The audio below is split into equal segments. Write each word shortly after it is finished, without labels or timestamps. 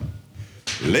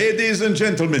Ladies and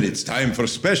gentlemen, it's time for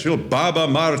special Baba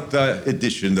Marta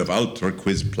edition of Ultra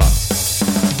Quiz Plus.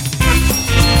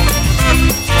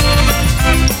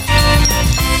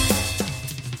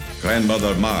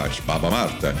 Grandmother Marge, Baba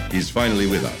Marta, is finally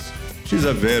with us. She's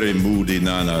a very moody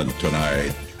nana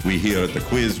tonight. We here at the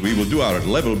quiz, we will do our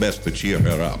level best to cheer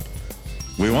her up.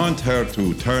 We want her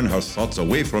to turn her thoughts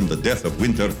away from the death of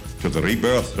winter to the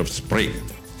rebirth of spring.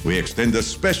 We extend a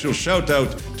special shout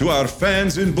out to our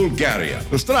fans in Bulgaria.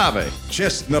 Zdrave!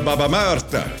 Chestna Baba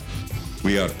Marta.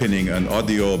 We are pinning an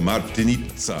audio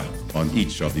martinitsa on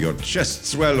each of your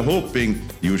chests while hoping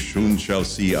you soon shall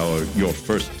see your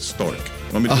first stork.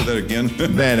 Want me to do that again?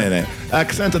 Bene.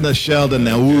 Accent on the Sheldon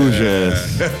now.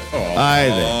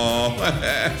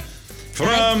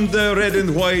 From the red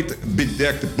and white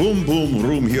bedecked boom boom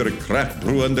room here at Craft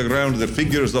Brew Underground, the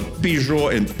figures of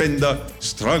Peugeot and Penda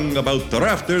strung about the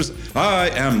rafters, I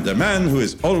am the man who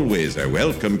is always a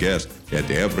welcome guest at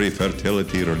every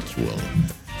fertility ritual.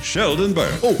 Sheldon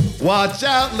Bird. Oh, watch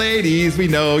out, ladies. We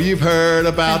know you've heard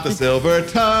about the silver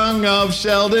tongue of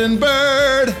Sheldon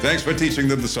Bird. Thanks for teaching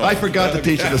them the song. I forgot to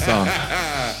teach you the song.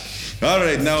 All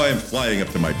right, now I'm flying up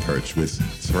to my perch with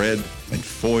thread and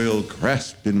foil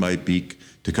grasped in my beak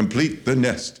to complete the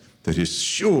nest that is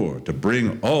sure to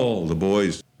bring all the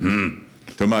boys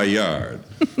to my yard.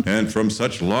 And from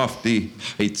such lofty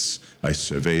heights, I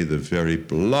survey the very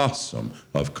blossom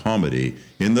of comedy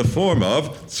in the form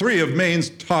of three of Maine's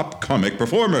top comic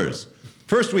performers.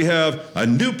 First, we have a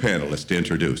new panelist to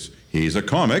introduce. He's a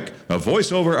comic, a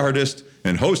voiceover artist,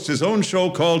 and hosts his own show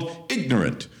called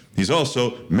Ignorant. He's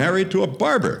also married to a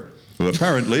barber who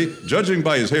apparently, judging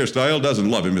by his hairstyle, doesn't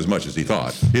love him as much as he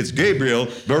thought. It's Gabriel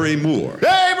Bury Moore.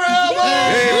 Gabriel!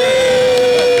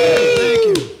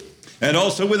 Thank you. And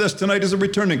also with us tonight is a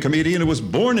returning comedian who was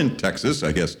born in Texas.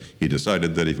 I guess he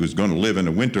decided that if he was going to live in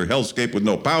a winter hellscape with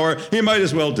no power, he might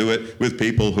as well do it with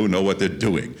people who know what they're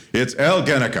doing. It's Al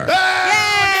Ganeker.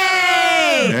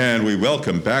 And we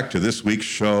welcome back to this week's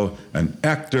show an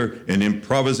actor, an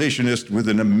improvisationist with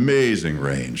an amazing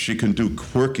range. She can do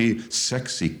quirky,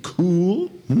 sexy, cool,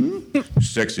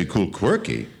 sexy, cool,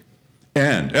 quirky,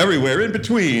 and everywhere in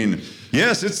between.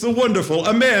 Yes, it's the wonderful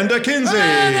Amanda Kinsey.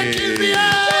 Amanda Kinsey!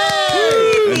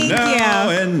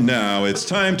 And now it's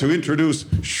time to introduce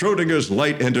Schrodinger's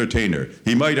light entertainer.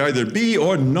 He might either be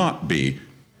or not be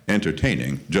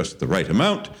entertaining, just the right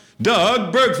amount.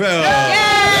 Doug Bergfeld.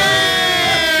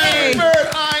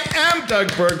 I am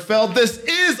Doug Bergfeld. This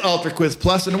is Ultra Quiz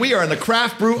Plus, and we are in the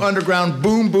Craft Brew Underground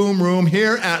Boom Boom Room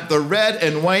here at the red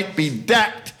and white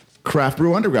bedecked Craft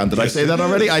Brew Underground. Did I say that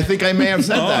already? I think I may have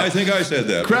said that. I think I said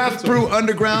that. Craft Brew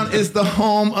Underground is the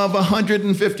home of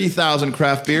 150,000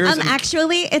 craft beers.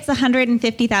 Actually, it's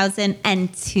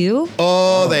 150,002.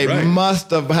 Oh, they must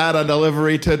have had a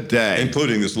delivery today.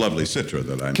 Including this lovely Citra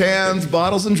that I'm... Cans,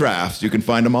 bottles, and drafts. You can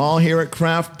find them all here at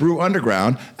Craft Brew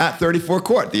Underground at 34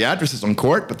 Court. The address is on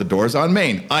Court, but the door's on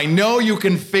Main. I know you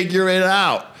can figure it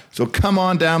out. So come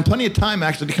on down. Plenty of time,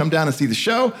 actually, to come down and see the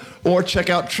show or check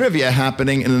out trivia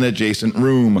happening in an adjacent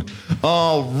room.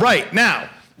 All right. Now,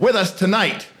 with us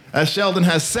tonight, as Sheldon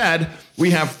has said,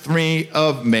 we have three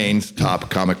of Maine's top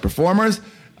comic performers.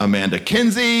 Amanda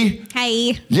Kinsey.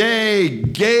 Hi. Yay.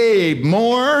 Gabe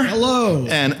Moore. Hello.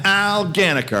 And Al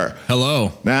Ganeker.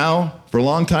 Hello. Now, for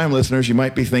long-time listeners, you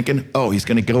might be thinking, oh, he's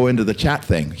going to go into the chat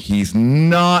thing. He's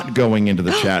not going into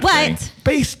the chat thing.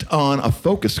 Based on a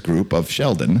focus group of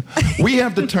Sheldon, we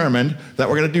have determined that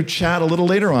we're going to do chat a little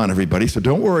later on, everybody. So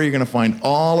don't worry, you're going to find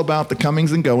all about the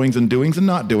comings and goings and doings and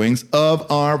not doings of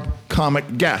our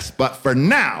comic guests. But for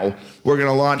now, we're going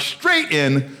to launch straight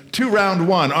in to round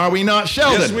one. Are we not,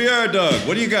 Sheldon? Yes, we are, Doug.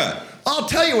 What do you got? I'll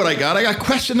tell you what I got. I got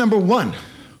question number one.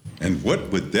 And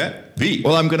what would that be?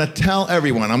 Well, I'm going to tell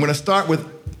everyone. I'm going to start with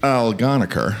Al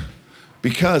Ganeker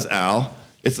because, Al,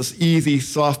 it's this easy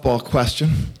softball question.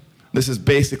 This is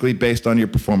basically based on your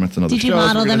performance in other shows. Did you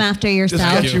model them after yourself?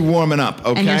 Just get you warming up,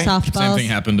 okay? And your softballs? Same thing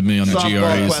happened to me on the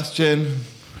Softball GREs. question.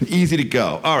 Easy to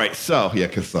go. All right, so, yeah,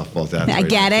 because softball's out. I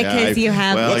get it, because you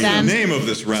have What's them. the name of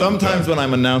this round? Sometimes when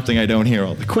I'm announcing, I don't hear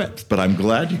all the quips, but I'm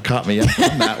glad you caught me up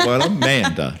on that one,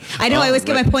 Amanda. I know, I always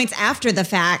get my points after the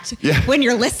fact when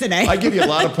you're listening. I give you a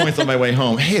lot of points on my way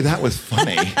home. Hey, that was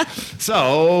funny.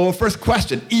 So, first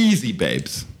question, easy,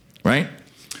 babes, right?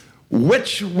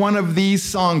 Which one of these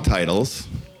song titles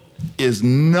is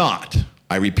not,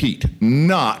 I repeat,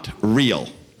 not real?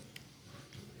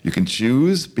 You can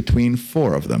choose between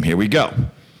four of them. Here we go.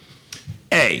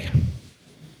 A,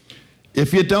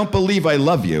 if you don't believe I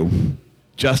love you,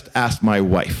 just ask my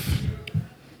wife.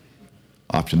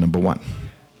 Option number one.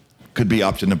 Could be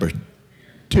option number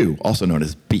two, also known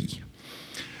as B.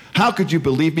 How could you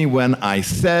believe me when I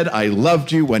said I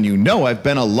loved you when you know I've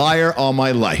been a liar all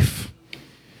my life?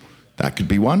 That could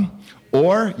be one.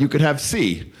 Or you could have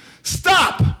C,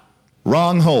 stop,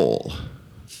 wrong hole.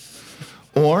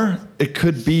 Or it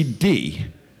could be D,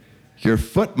 your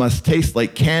foot must taste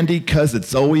like candy 'cause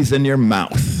it's always in your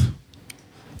mouth.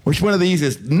 Which one of these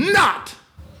is not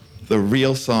the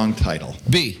real song title?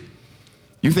 B.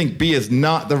 You think B is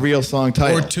not the real song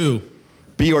title? Or 2.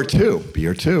 B or 2. B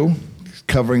or 2.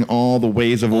 Covering all the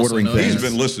ways of Also ordering known as- things.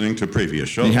 He's been listening to previous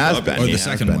shows. He has been. Or the He has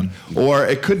second been. one. Or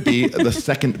it could be the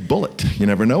second bullet. You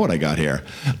never know what I got here.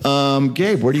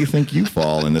 Gabe, where do you think you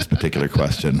fall in this particular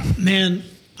question? Man,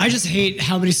 I just hate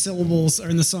how many syllables are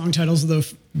in the song titles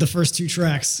of the first 2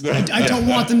 tracks. I don't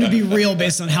want them to be real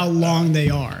based on how long they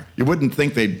are. You wouldn't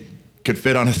think they could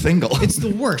fit on a single. It's the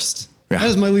worst. Yeah. That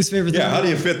is my least favorite thing. Yeah, how do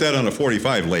you fit that on a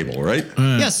 45 label, right?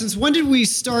 Yeah, since when did we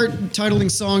start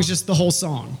titling songs just the whole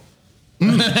song?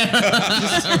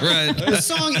 Right. The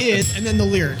song is, and then the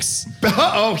lyrics.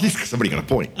 Oh, somebody got a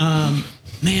point.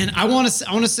 Man, I want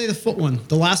to say the foot one.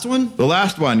 The last one? The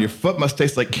last one, your foot must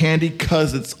taste like candy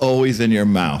 'cause it's always in your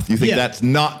mouth. You think Yeah. that's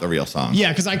not the real song? Yeah,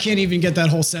 because I can't even get that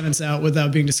whole sentence out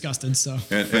without being disgusted. So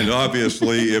And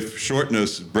obviously, if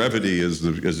shortness, brevity is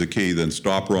the key, then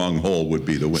stop, wrong hole would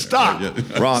be the winner. Stop. Yeah.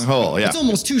 Wrong hole. Yeah. it's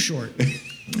almost too short.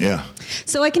 Yeah.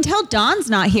 So I can tell Dawn's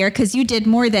not here because you did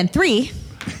more than 3.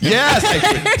 Yes.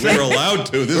 We're allowed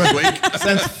to this week.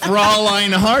 Since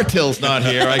Fraulein Hartill's not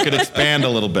here, I could expand a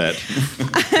little bit.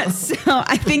 So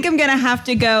I think I'm gonna have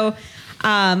to go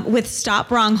with Stop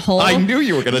Wrong Hole. I knew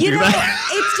you were going to do that.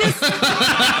 It's just,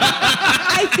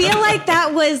 I feel like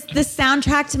that was the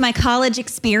soundtrack to my college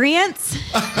experience.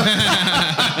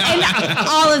 And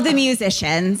all of the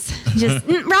musicians. Just,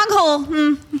 wrong hole.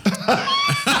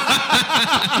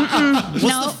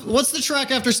 No. What's the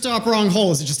track after Stop Wrong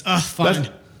Hole? Is it just, fine?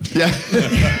 Yeah.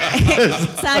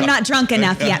 So I'm not drunk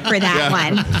enough yet for that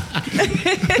one.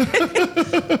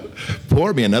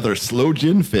 Pour me another slow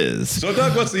gin fizz. So,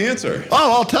 Doug, what's the answer?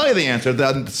 Oh, I'll tell you the answer.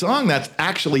 The song that's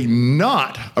actually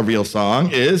not a real song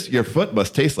is Your Foot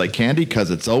Must Taste Like Candy 'Cause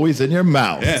It's Always in Your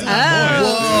Mouth.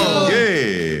 Yeah.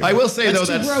 Yay. I will say, That's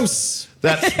though, too gross.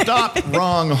 that Stop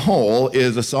Wrong Hole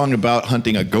is a song about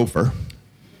hunting a gopher.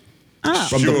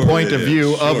 From Sure the point it of is.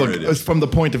 view Sure of it is. from the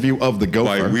point of view of the By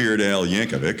gopher. Weird Al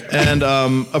Yankovic. And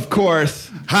of course,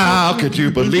 how could you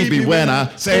believe me when I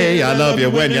say I love you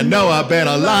when you know I've been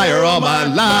a liar all my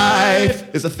life?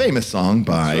 Is a famous song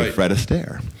by right. Fred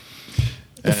Astaire.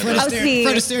 Fred Oh, see.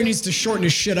 Astaire needs to shorten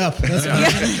his shit up. That's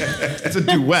It's a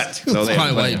duet. So That's they probably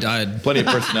have why he died. plenty of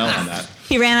personnel on that.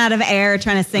 He ran out of air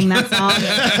trying to sing that song.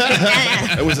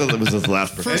 It was his last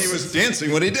And performance. he was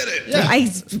dancing when he did it.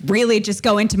 I really just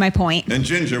go into my point. And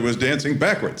Ginger was dancing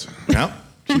backwards Yeah,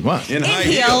 she was. in high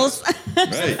In heels.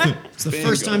 Right. It's the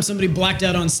first time somebody blacked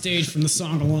out on stage from the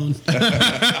song alone.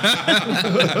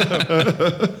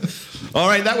 All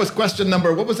right, that was question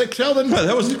number. What was it, Sheldon? Well,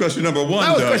 that was question number 1,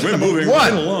 That was Doug. question We're number moving 1.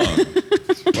 right along.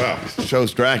 Wow,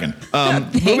 show's dragging.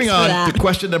 Moving for on that. to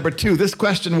question number 2. This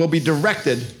question will be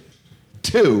directed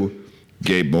to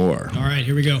Gabe Moore. All right,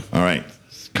 here we go. All right,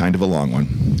 it's kind of a long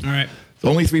one. All right.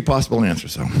 Only 3 possible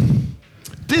answers, though.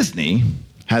 Disney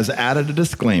has added a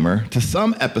disclaimer to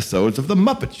some episodes of The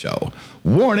Muppet Show,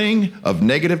 warning of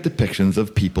negative depictions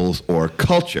of peoples or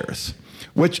cultures.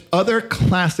 Which other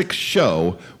classic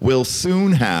show will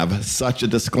soon have such a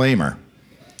disclaimer?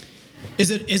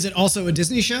 Is it also a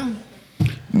Disney show?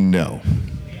 No.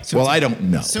 Well, I don't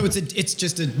know. So it's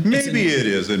just a Maybe it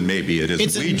is, and maybe it It's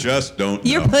isn't. a- We just don't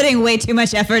You're know. putting way too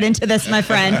much effort into this, my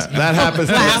friend. That happens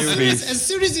to Wow. newbies. As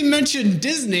soon as he mentioned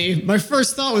Disney, my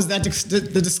first thought was that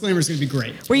the disclaimer is going to be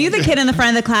great. Were you the kid in the front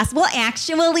of the class? Well,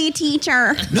 actually,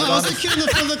 teacher. No, I was the kid in the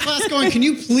front of the class going, can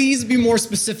you please be more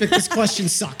specific? This question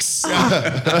sucks. Oh,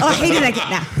 I hated that kid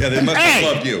now. Yeah, they must have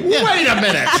loved you. Wait a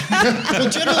minute.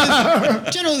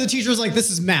 Well, generally the teacher was like, this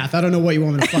is math. I don't know what you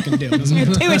want me to fucking do. 2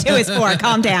 and 2 is 4.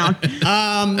 Calm down.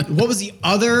 What was the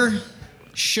other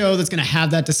show that's going to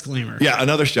have that disclaimer? Yeah,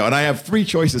 another show. And I have 3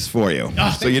 choices for you.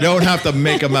 Oh, So you don't have to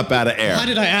make them up out of Why air.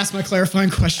 did I ask my clarifying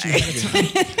question at a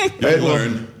time? You'll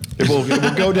learn. It will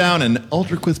go down in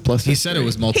Ultra Quiz Plus. He said it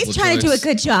was multiple He's trying to do a choice.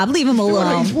 good job. Leave him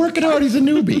alone. He's working hard. He's a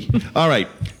newbie. All right.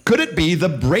 Could it be the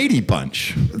Brady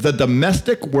Bunch? The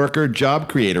Domestic Worker Job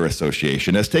Creator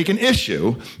Association has taken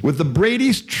issue with the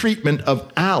Brady's treatment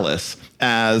of Alice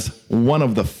as one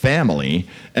of the family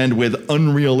and with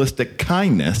unrealistic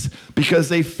kindness because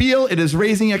they feel it is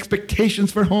raising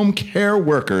expectations for home care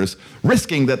workers,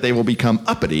 risking that they will become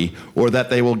uppity or that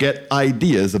they will get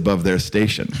ideas above their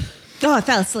station. Oh, I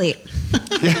fell asleep.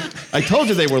 Yeah, I told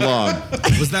you they were long.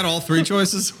 Was that all three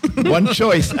choices? One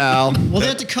choice, Al. Well, they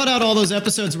had to cut out all those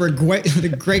episodes where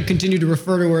Greg continued to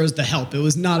refer to her as the help. It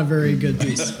was not a very good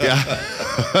piece.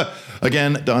 Yeah.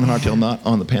 Again, Don Hartill not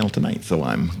on the panel tonight, so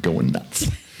I'm going nuts.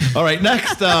 All right,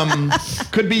 next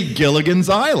could be Gilligan's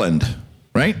Island,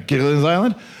 right? Gilligan's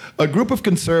Island. A group of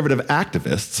conservative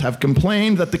activists have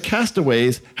complained that the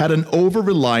castaways had an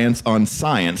over-reliance on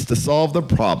science to solve their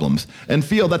problems and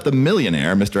feel that the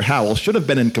millionaire, Mr. Howell, should have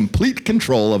been in complete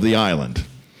control of the island.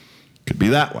 Could be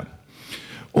that one.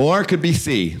 Or it could be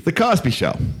C, The Cosby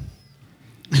Show.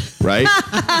 Right?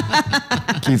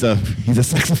 He's a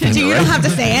sex offender, You right? don't have to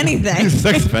say anything. He's a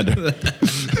sex offender.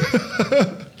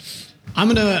 I'm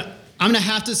gonna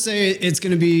have to say it's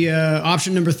gonna be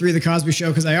option number 3, The Cosby Show,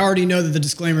 because I already know that the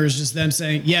disclaimer is just them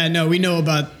saying, "Yeah, no, we know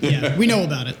about it. We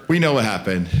know what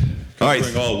happened. All right,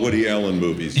 Covering all Woody Allen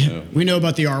movies. We know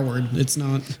about the R word. It's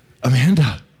not."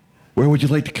 Amanda, where would you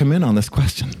like to come in on this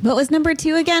question? What was number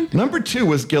 2 again? Number 2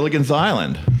 was Gilligan's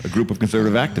Island, a group of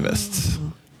conservative activists.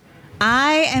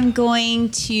 I am going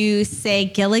to say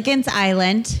Gilligan's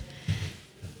Island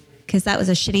because that was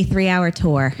a shitty 3-hour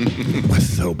tour. It was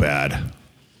so bad.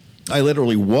 I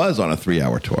literally was on a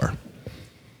 3-hour tour.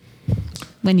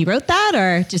 When you wrote that,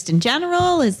 or just in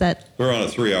general, is that? We're on a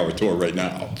 3-hour tour right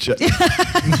now.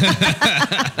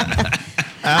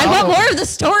 I want more of the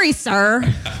story, sir.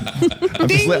 I'm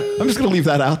just going to leave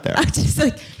that out there. Just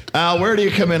like, Al, where do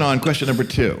you come in on question number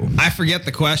 2? I forget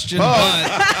the question, but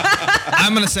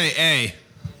I'm going to say A.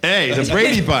 A, the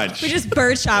Brady Bunch. we just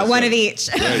birdshot one of each.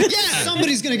 Yeah,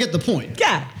 somebody's gonna get the point.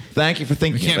 Yeah. Thank you for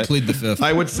thinking We can't of it. plead the fifth.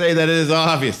 I would say that it is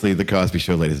obviously The Cosby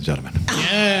Show, ladies and gentlemen.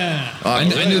 Yeah. I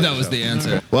knew that was the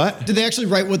answer. What? Did they actually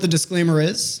write what the disclaimer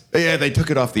is? Yeah, they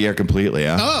took it off the air completely.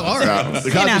 Yeah. Oh, all right.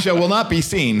 The Cosby Show will not be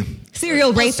seen.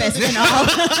 Serial rapist and all.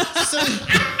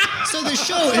 So the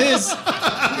show is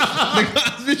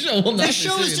The show will not the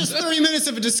show is just 30 minutes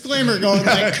of a disclaimer going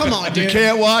like, come on, You dude.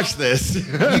 can't watch this.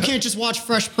 You can't just watch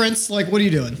Fresh Prince. Like, what are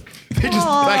you doing?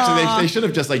 They should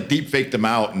have just like deep faked them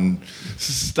out and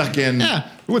stuck in. Yeah.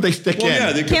 Who would they stick Well, in?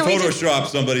 yeah, they could Can't we just- Photoshop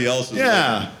somebody else's.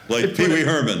 Yeah. Like Pee Wee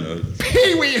Herman.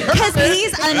 Pee-wee Herman. Because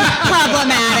he's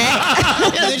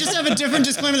unproblematic. Yeah, they just have a different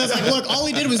disclaimer that's like, look, all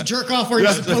he did was jerk off where he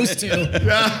was supposed to.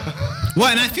 Well,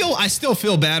 and I still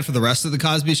feel bad for the rest of the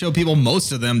Cosby Show people.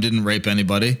 Most of them didn't rape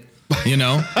anybody, you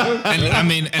know. And I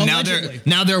mean, and Allegedly.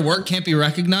 now their work can't be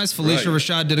recognized. Felicia Right.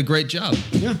 Rashad did a great job,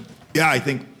 Yeah,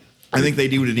 I think they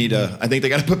do need a. I think they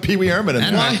got to put Pee Wee Herman in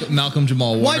and there. Malcolm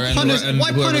Jamal Warner. Why punish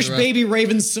whoever the rest- baby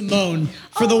Raven Simone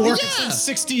for the work yeah. of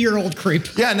some 60-year-old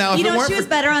creep? Yeah, now if You it know, weren't she was for,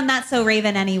 better on That So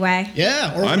Raven anyway.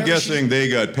 Yeah. Or I'm whatever guessing they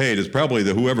got paid. It's probably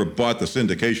whoever bought the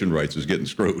syndication rights is getting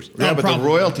screwed. yeah, but probably. the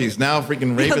royalties now,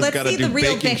 freaking Raven's Let's got to see do the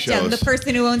real baking victim, shows. the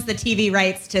person who owns the TV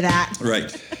rights to that.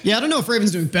 Right. Yeah, I don't know if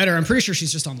Raven's doing better. I'm pretty sure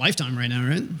she's just on Lifetime right now,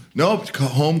 right? No, it's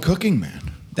called home cooking,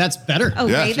 man. That's better. Oh,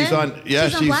 Yeah, Raven? she's on. Yeah, on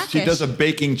she Blackish. does a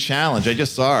baking challenge. I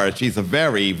just saw her. She's a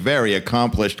very, very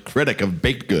accomplished critic of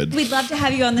baked goods. We'd love to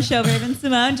have you on the show, Raven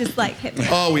Simone. Just like hit me.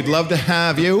 Oh, we'd love to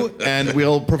have you, and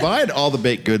we'll provide all the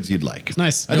baked goods you'd like.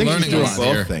 Nice. I think You're she's doing learning a lot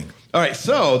both here. things. All right,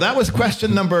 so that was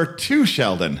question number 2,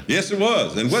 Sheldon. Yes, it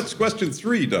was. And what's question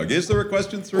 3, Doug? Is there a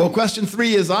question 3? Well, question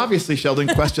 3 is obviously, Sheldon,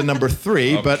 question number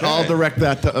 3, but Okay. I'll direct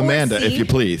that to Amanda, C. if you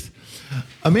please.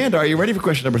 Amanda, are you ready for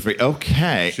question number 3?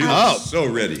 Okay. She's Oh, so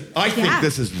ready. I think Yeah.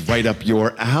 this is right up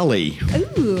your alley.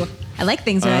 Ooh, I like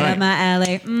things right right. up my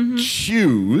alley.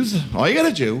 Choose, all you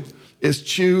gotta do is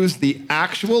choose the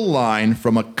actual line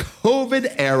from a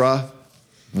COVID era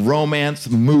romance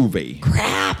movie,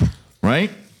 Crap.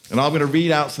 right? And I'm gonna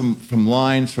read out some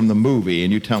lines from the movie,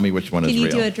 and you tell me which one Can is you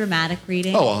real. do a dramatic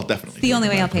reading? Oh, I'll definitely. It's the do only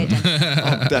way I'll pay dramatic. attention.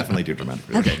 I'll definitely do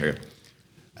dramatic. Okay, here.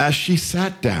 As she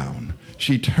sat down,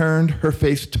 she turned her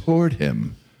face toward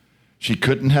him. She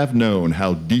couldn't have known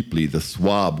how deeply the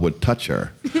swab would touch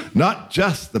her. Not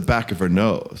just the back of her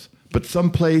nose, but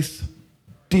someplace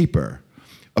deeper.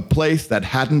 A place that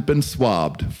hadn't been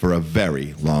swabbed for a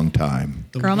very long time.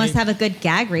 Girl must have a good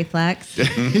gag reflex.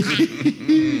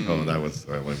 Oh, that was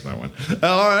that one.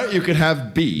 All right, you could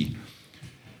have B.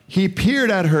 He peered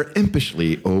at her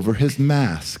impishly over his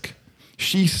mask.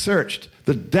 She searched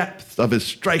the depths of his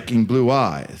striking blue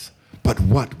eyes. But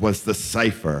what was the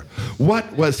cipher?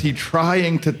 What was he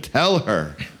trying to tell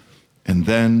her? And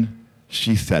then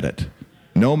she said it.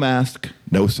 No mask,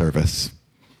 no service.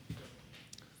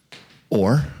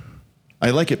 Or, I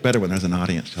like it better when there's an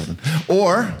audience, Sheldon.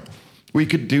 Or, we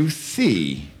could do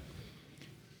C.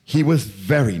 He was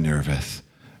very nervous.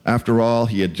 After all,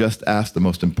 he had just asked the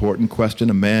most important question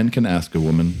a man can ask a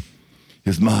woman.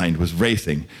 His mind was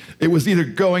racing. It was either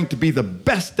going to be the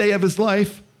best day of his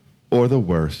life or the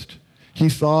worst. He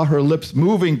saw her lips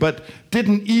moving, but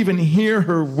didn't even hear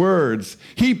her words.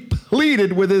 He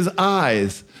pleaded with his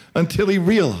eyes until he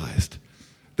realized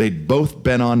they'd both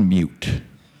been on mute.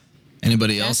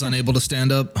 Anybody else unable to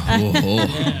stand up? Oh. All Well,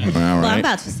 I'm right.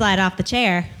 about to slide off the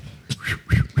chair.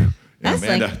 That's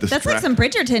Amanda, like distract- some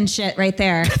Bridgerton shit right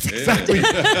there. Exactly.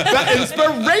 The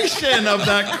inspiration of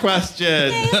that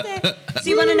question. So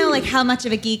you want to know like how much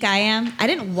of a geek I am? I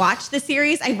didn't watch the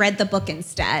series. I read the book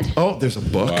instead. Oh, there's a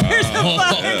book. There's a book.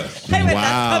 I went, Wow.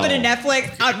 that's coming to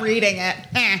Netflix. I'm reading it.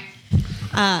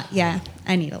 Yeah,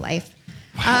 I need a life.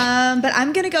 But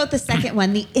I'm gonna go with the second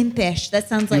one, the impish. That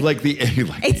sounds You like like the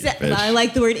it's. fish. I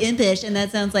like the word impish, and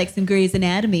that sounds like some Grey's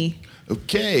Anatomy.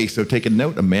 Okay, so take a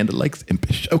note. Amanda likes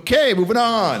impish. Okay, moving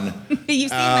on. You've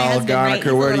seen my Al husband, right? He's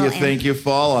Garniker, a where do you little think you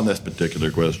fall on this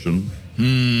particular question?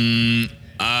 Can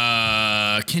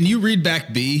you read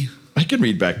back B? I can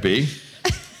read back B.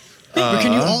 But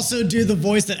can you also do the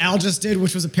voice that Al just did,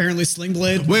 which was apparently Sling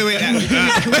Blade? Wait.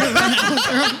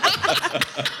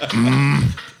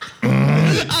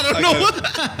 I don't know.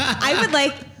 I would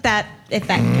like that if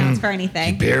that counts for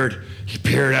anything. He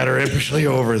peered at her impishly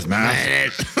over his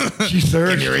mask. She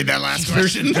searched. Can you read that last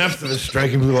question? The depths of his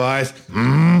striking blue eyes.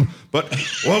 But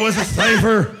what was the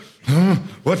cipher?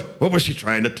 What was she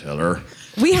trying to tell her?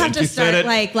 We have Then to she said start it.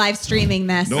 like live streaming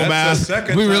this. No That's mask. the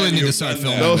second We time really need to you've start done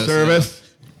filming that. No this, service.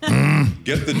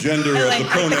 Get the gender I of like the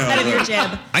the cut of your pronoun.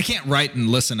 jib. I can't write and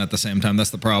listen at the same time. That's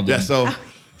the problem. Yeah,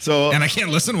 so And I can't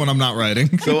listen when I'm not writing.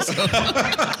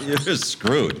 You're just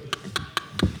screwed.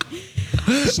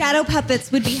 Shadow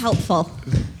puppets would be helpful.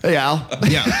 hey Al.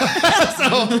 Yeah.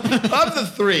 Of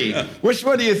the three, which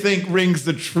one do you think rings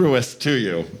the truest to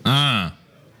you? A.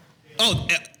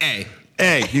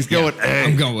 A. He's going A.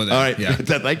 I'm going with A, All right. yeah.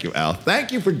 Thank you, Al.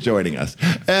 Thank you for joining us.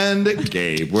 And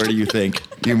Gabe, where do you think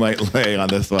you might lay on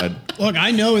this one? Look,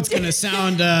 I know it's going to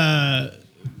sound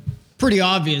pretty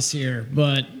obvious here,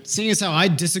 but seeing as how I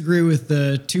disagree with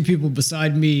the two people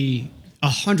beside me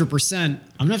 100%, I'm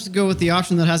going to have to go with the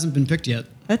option that hasn't been picked yet.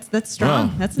 That's strong.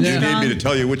 Wow. That's Do you strong. need me to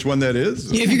tell you which one that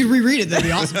is? If you could reread it, that'd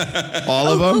be awesome. All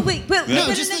of them? Oh, wait, but No,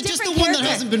 but just in a the different one that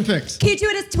character. hasn't been picked. Can you do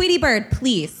it as Tweety Bird,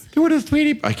 please? Do it as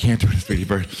Tweety. I can't do it as Tweety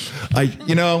Bird.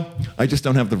 I just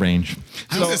don't have the range.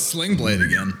 How's this Sling Blade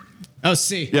again? Oh,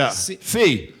 C. Yeah.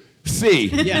 C. C.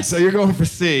 Yes. So you're going for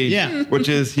C. Yeah. Which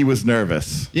is he was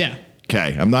nervous. Yeah.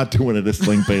 Okay, I'm not doing it as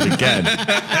Sling Blade again.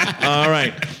 All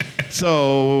right.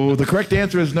 So the correct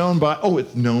answer is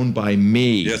it's known by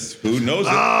me. Yes, who knows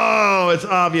it? Oh, it's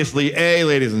obviously A,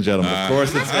 ladies and gentlemen. Of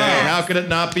course it's A. How could it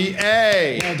not be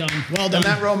A? Well done. Well And done.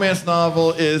 that romance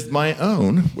novel is my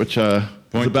own, which is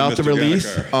Point to about to Mr. release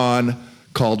Gallagher. on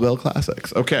Caldwell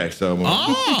Classics. Okay, so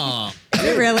Oh. Did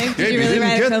you really? Did Gabe, you you really didn't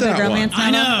write a get COVID that one. romance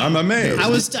I novel? know. I'm amazed.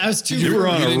 I was two. You were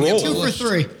on a roll. 2 for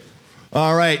 3.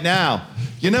 all right, now,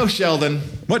 Sheldon,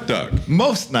 What, Doug?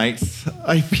 most nights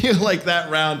I feel like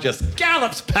that round just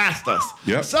gallops past us.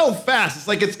 Yep. So fast. It's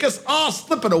like it's just all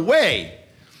slipping away.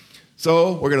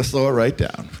 So we're going to slow it right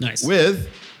down. Nice. With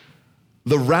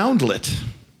the roundlet,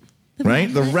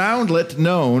 right? The roundlet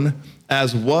known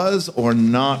as was or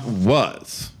not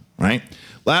was, right?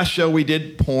 Last show we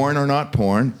did porn or not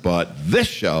porn, but this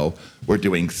show we're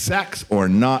doing sex or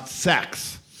not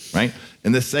sex, right?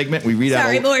 In this segment we read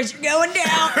Sorry, out. boys, you're going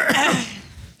down.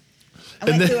 I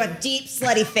went then- through a deep,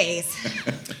 slutty phase.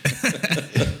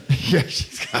 Yeah,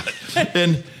 she's got it.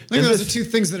 And I think those are two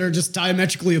things that are just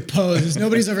diametrically opposed.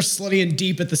 Nobody's ever slutty and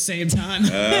deep at the same time.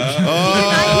 Not here,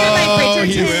 my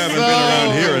Bridgerton. You haven't been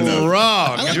around here enough.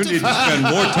 wrong. I like You to need to spend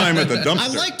more time at the dumpster. I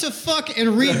like to fuck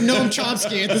and read Noam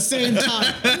Chomsky at the same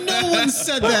time. No one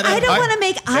said that. I don't want to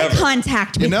make eye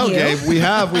contact with you. Gabe, we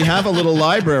have a little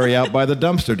library out by the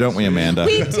dumpster, don't we, Amanda?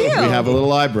 We do. We have a little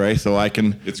library, so I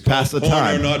can It's pass the called porn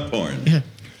time. or not porn.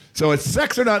 So it's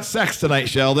sex or not sex tonight,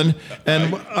 Sheldon,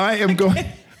 and I am going.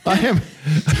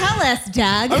 Tell us,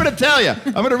 Doug. I'm going to tell you.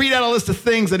 I'm going to read out a list of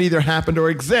things that either happened or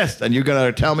exist, and you're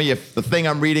going to tell me if the thing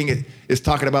I'm reading is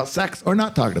talking about sex or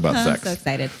not talking about I'm sex. so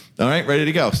excited. All right, ready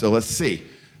to go. So let's see.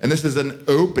 And this is an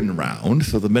open round.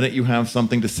 So the minute you have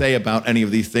something to say about any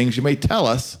of these things, you may tell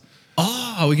us.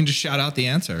 Oh, we can just shout out the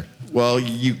answer. Well,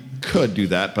 you could do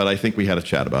that, but I think we had a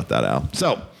chat about that, Al.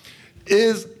 So,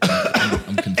 is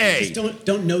A,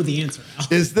 Don't know the answer.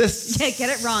 is this... Yeah, get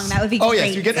it wrong. That would be Oh, great.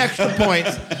 yes, you get extra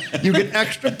points. You get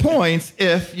extra points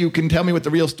if you can tell me what the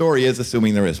real story is,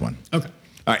 assuming there is one. Okay.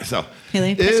 All right, so... Here,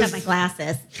 let me push up my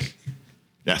glasses.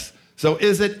 Yes. So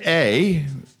is it A,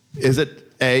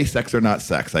 sex or not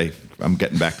sex? I'm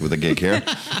getting back with a gig here.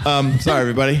 Sorry,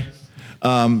 everybody.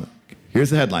 Here's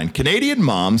the headline. Canadian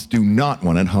moms do not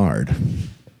want it hard.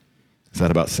 Is that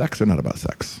about sex or not about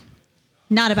sex?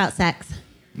 Not about sex.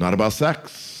 Not about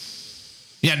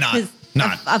sex. Yeah, not. 'Cause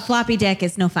Not. A floppy dick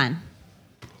is no fun.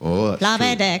 Oh, that's Floppy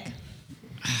true. dick.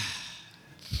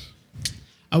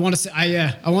 I want to say,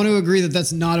 I want to agree that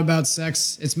that's not about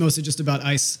sex. It's mostly just about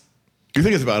ice. You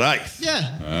think it's about ice?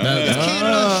 Yeah. It's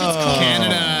Canada. Shit's cold.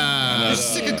 Canada. You're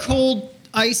sick of cold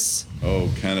ice.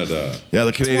 Oh, Canada. Yeah,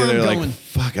 the Canadians where are I'm like, going.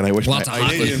 fuck, and I wish my Lots of ice hot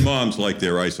was... Canadian moms like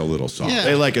their ice a little soft. Yeah.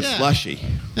 They like it Yeah. slushy.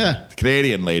 Yeah. The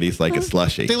Canadian ladies like it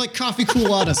slushy. They like coffee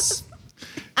culottes.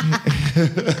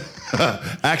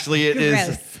 Actually, it Gross.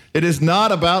 is. It is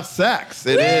not about sex.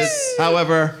 It is,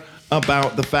 however,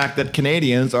 about the fact that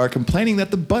Canadians are complaining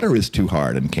that the butter is too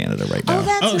hard in Canada right now. Oh,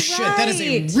 that's Oh right. shit, that is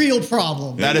a real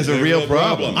problem. That is a real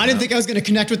problem. I didn't think I was going to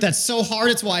connect with that so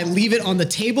hard. It's why I leave it on the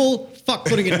table. Fuck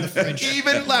putting it in the fridge.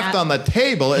 Even left on the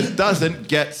table, it doesn't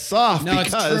get soft No, it's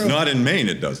because true. Not in Maine,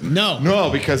 it doesn't. No.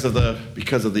 because of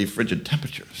the frigid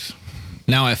temperatures.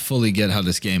 Now I fully get how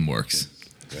this game works.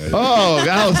 Oh,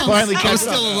 Al's finally I was catching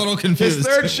still up. a little His confused.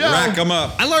 third show. Rack them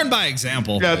up. I learned by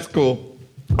example. That's cool.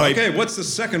 All right, Okay, what's the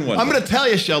second one? I'm going to tell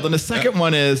you, Sheldon. The second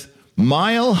one is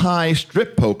Mile High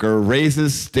Strip Poker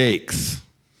raises stakes.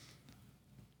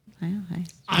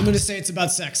 I'm going to say it's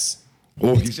about sex.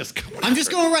 Oh, he's just going. I'm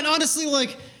just going right. Honestly,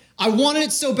 like, I wanted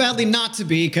it so badly not to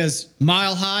be because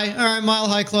Mile High. All right, Mile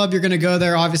High Club, you're going to go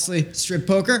there, obviously. Strip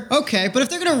poker. Okay, but if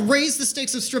they're going to raise the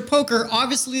stakes of strip poker,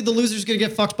 obviously the loser's going to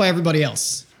get fucked by everybody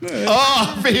else.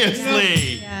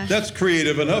 Obviously. That's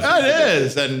creative enough. That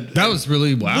is. And That was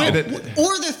really wow. Or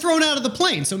they're thrown out of the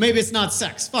plane, so maybe it's not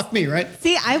sex. Fuck me, right?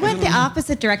 See, I went the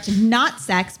opposite direction, not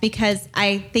sex, because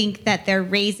I think that they're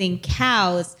raising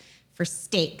cows for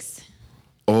steaks.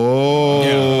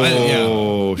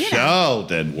 oh, Yeah.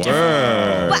 Sheldon. Word.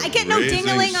 But I get no Raising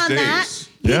dingling on that. steaks.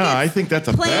 Yeah, I think that's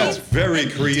a Plain- That's very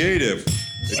creative.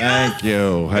 Thank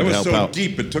you. Had That to was help so out.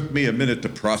 deep, it took me a minute to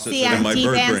process See, it in I'm my deep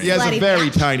bird and brain. He has a Bloody very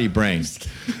bastard. tiny brain.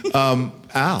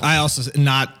 Al, I also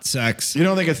not sex. you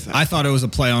don't think it's I thought it was a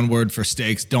play on word for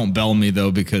steaks. Don't bell me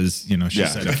though, because she Yeah.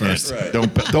 said it first. Right.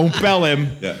 don't bell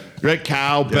him. Yeah. Right,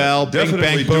 cow, bell, bing, Definitely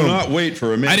bang, do boom. not wait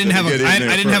for a minute I didn't have to get in I there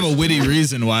didn't have a first. witty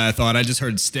reason why I thought. I just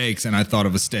heard steaks and I thought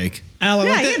of a steak. Al, I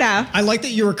Yeah, like that, you know. I like that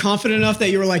you were confident enough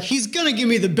that you were like, he's gonna give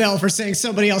me the bell for saying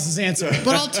somebody else's answer,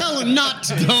 but I'll tell him not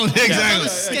to. No,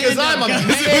 exactly. Because I'm a man.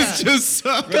 It's just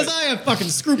Because I have fucking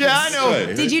scruples. Yeah, I know.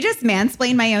 Right. Did you just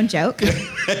mansplain my own joke?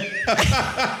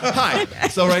 Hi.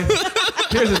 So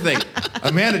here's the thing.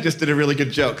 Amanda just did a really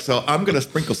good joke, so I'm gonna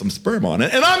sprinkle some sperm on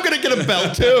it, and I'm gonna get a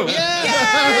bell too.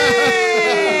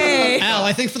 Al,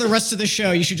 I think for the rest of the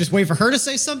show, you should just wait for her to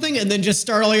say something and then just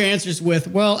start all your answers with,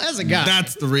 well, as a guy.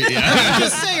 that's the reason.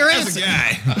 just say your As answer. a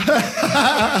guy.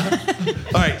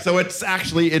 All right. So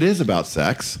it is about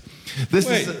sex. This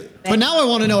Wait. is. But now I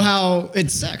want to know how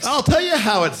it's sex. I'll tell you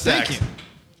how it's sex. Thank you.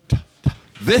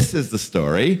 This is the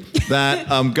story that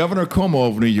Governor Cuomo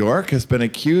of New York has been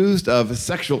accused of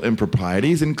sexual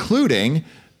improprieties, including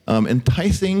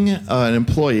enticing an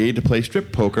employee to play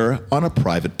strip poker on a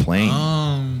private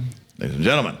plane. Ladies and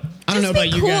gentlemen, I don't know Just be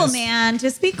about you cool, guys. man.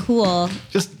 Just be cool.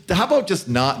 how about just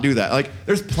not do that? Like,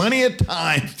 there's plenty of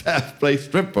time to play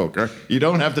strip poker. You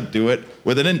don't have to do it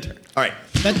with an intern. All right.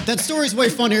 That story's way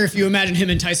funnier if you imagine him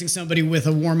enticing somebody with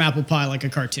a warm apple pie like a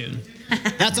cartoon.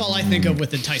 That's all I think of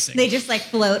with enticing. They just like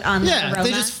float on the yeah, aroma.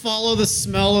 they just follow the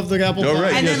smell of the apple Oh, pie.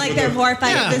 right. and yes, then like with they're a- horrified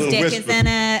Yeah. that this Little dick wisp is of- in it.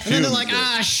 And then they're like,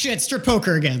 shit, strip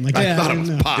poker again. Like, I yeah, thought I it don't was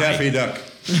know. pie. Daffy Duck.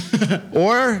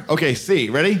 Or, okay, C,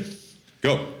 ready?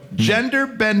 Go. Gender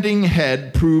bending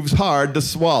head proves hard to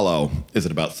swallow. Is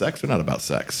it about sex or not about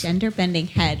sex? Gender bending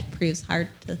head proves hard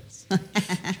to.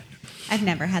 I've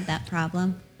never had that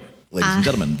problem. Ladies and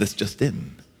gentlemen, this just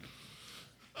in.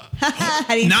 How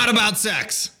do you Not about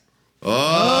sex.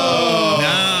 Oh,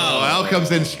 Al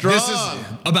comes in strong. This is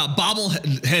about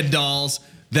bobblehead dolls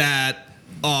that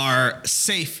are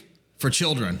safe for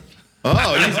children.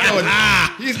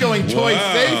 Oh, he's going toy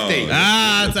Wow. safety.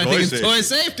 I think it's safety. toy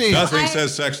safety. Nothing I-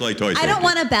 says sex like toy I safety. don't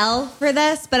want a bell for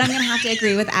this, but I'm gonna have to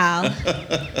agree with Al.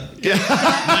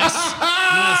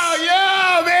 Oh,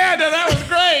 yeah, man, that was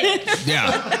great.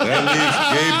 Yeah. That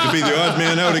leaves Gabe to be the odd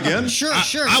man out again. Sure.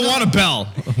 I want a bell.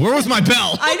 Where was my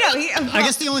bell? I know. I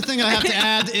guess the only thing I have to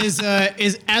add is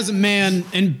as a man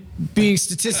and being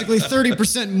statistically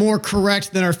 30% more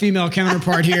correct than our female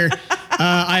counterpart here,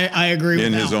 I agree with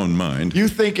In Al. his own mind. You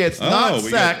think it's not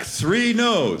we got sex. 3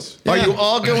 no's. Are you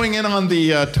all going in on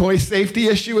the toy safety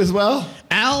issue as well?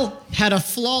 Al had a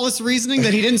flawless reasoning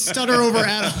that he didn't stutter over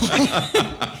at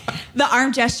all. The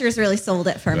arm gestures really sold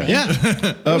it for me. Yeah.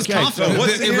 Okay, So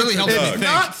what's the It really answer, helps me Doug? think.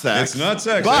 not sex. It's not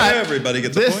sex. But Everybody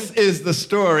gets a this point. is the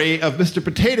story of Mr.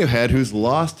 Potato Head who's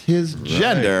lost his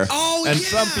gender. Oh, and yeah.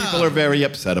 some people are very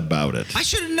upset about it. I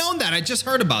should have known that. I just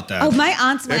heard about that. Oh, my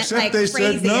aunts went Except like they said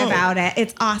crazy no. about it.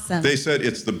 It's awesome. They said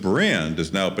it's the brand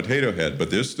is now Potato Head,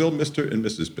 but there's still Mr. and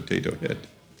Mrs. Potato Head.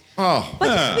 Oh, Why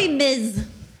can't it be Ms.?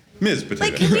 Ms. Potato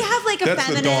Like, can we have like a That's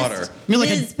the daughter. feminist mean, like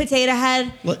Ms. Potato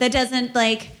Head What? that doesn't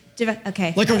like?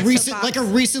 Okay. Like a that's so like a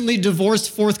Fox. recently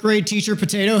divorced 4th grade teacher,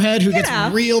 Potato Head, who gets know.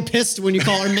 real pissed when you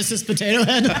call her Mrs. Potato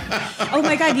Head. Oh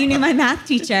my God, you knew my math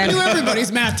teacher. Knew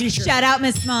everybody's math teacher. Shout out,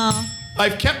 Miss Small.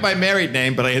 I've kept my married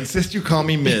name, but I insist you call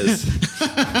me Ms.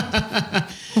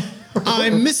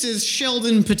 I'm Mrs.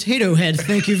 Sheldon Potato Head.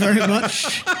 Thank you very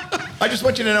much. I just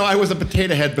want you to know I was a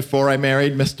potato head before I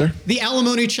married Mr. The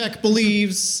alimony check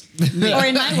believes. Or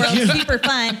in my world, super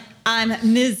fun. I'm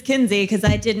Ms. Kinsey because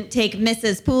I didn't take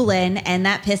Mrs. Poulin, and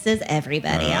that pisses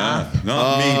everybody off.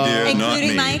 Not me, dear. Not Including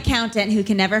me. my accountant, who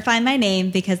can never find my name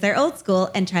because they're old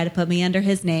school and try to put me under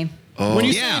his name. When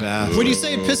you yeah. say, when you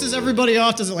say it pisses everybody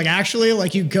off, does it like actually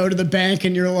like you go to the bank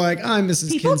and you're like, I'm Mrs.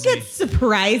 People Kinsey. get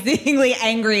surprisingly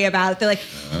angry about it. They're like,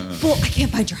 well, I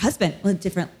can't find your husband. Well,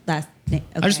 different last name.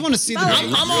 Okay. I just want to see the Oh,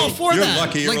 name. I'm all for You're that.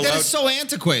 lucky you're Like, that allowed- is so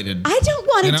antiquated. I don't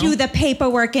want to You know? do the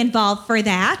paperwork involved for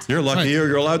that. You're lucky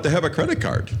you're allowed to have a credit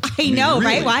card. I know, really.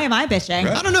 right? Why am I bitching?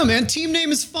 Right. I don't know, man. Team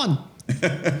name is fun.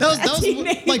 That was Team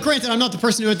name. like, granted, I'm not the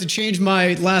person who had to change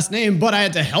my last name, but I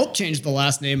had to help change the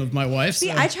last name of my wife. See,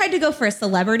 so- I tried to go for a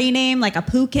celebrity name, like a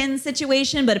Pookin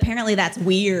situation, but apparently that's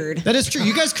weird. That is true.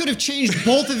 You guys could have changed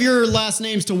both of your last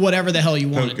names to whatever the hell you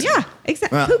wanted. to. Yeah,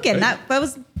 exactly. Well, Pookin. That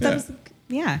was Yeah.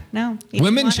 yeah. No, you didn't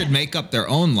Women want should it. make up their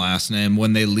own last name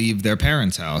when they leave their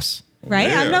parents' house. right.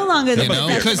 Yeah. I'm no longer the You know,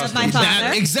 possession because of my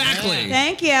father. exactly.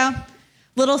 Thank you.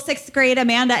 Little 6th grade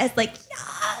Amanda is like,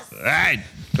 yes. Right.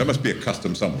 That must be a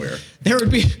custom somewhere. There would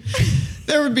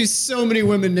be so many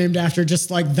women named after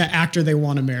just like the actor they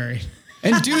want to marry.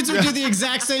 And dudes would do the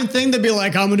exact same thing. They'd be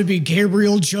like, I'm going to be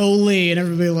Gabriel Jolie. And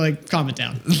everybody would be like, calm it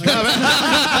down. Like,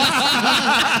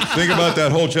 Think about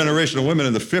that whole generation of women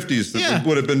in the 50s that Yeah.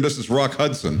 would have been Mrs. Rock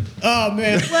Hudson. oh,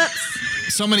 man. Whoops.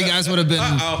 So many guys would have been.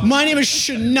 My name is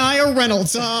Shania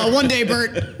Reynolds. One day,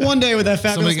 Bert. One day with that So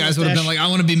fabulous many guys would have been mustache. like, I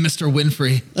want to be Mr.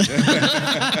 Winfrey.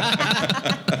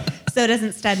 So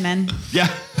doesn't Stedman. Yeah.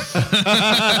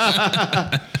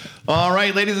 All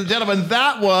right, ladies and gentlemen,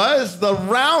 that was the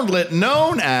roundlet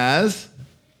known as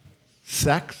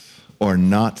sex or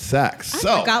not sex.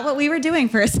 I forgot what we were doing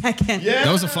for a second. Yeah,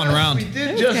 That was a fun round. We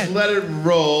did was just good. let it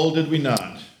roll, did we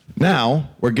not? Now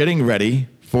we're getting ready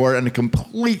for a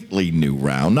completely new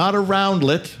round. Not a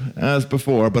roundlet as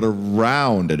before, but a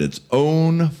round in its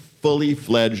own fully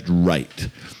fledged right.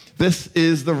 This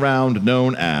is the round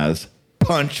known as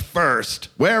Punch First,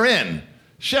 wherein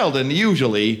Sheldon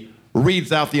usually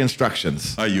reads out the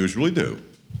instructions. I usually do.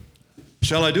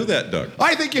 Shall I do that, Doug?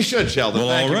 I think you should, Sheldon. Well,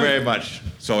 Thank all you right. very much.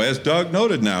 So, as Doug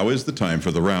noted, now is the time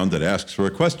for the round that asks for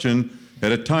a question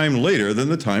at a time later than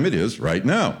the time it is right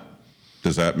now.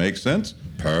 Does that make sense?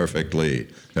 Perfectly.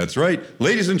 That's right.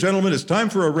 Ladies and gentlemen, it's time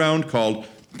for a round called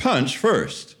Punch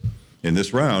First. In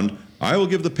this round, I will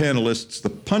give the panelists the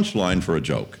punchline for a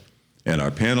joke, and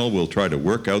our panel will try to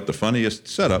work out the funniest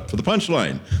setup for the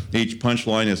punchline. Each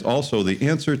punchline is also the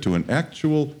answer to an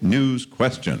actual news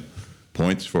question.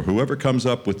 Points for whoever comes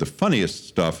up with the funniest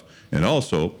stuff, and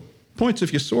also points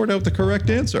if you sort out the correct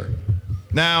answer.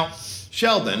 Now,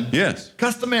 Sheldon. Yes.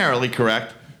 Customarily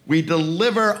correct. We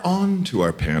deliver on to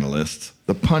our panelists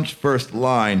the Punch First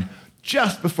line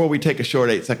just before we take a short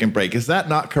 8-second break. Is that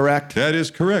not correct? That is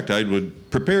correct. I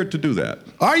would prepared to do that.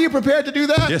 Are you prepared to do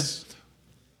that? Yes.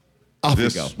 Off we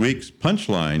This go. week's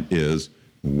punchline is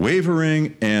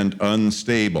wavering and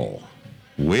unstable.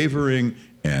 Wavering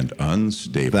and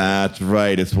unstable. That's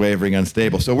right. It's wavering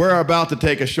unstable. So we're about to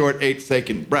take a short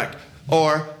 8-second break.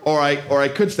 Or I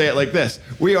could say it like this.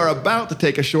 We are about to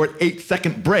take a short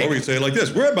 8-second break. Or we can say it like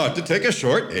this. We're about to take a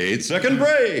short 8-second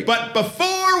break. But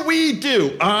before we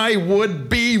do, I would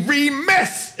be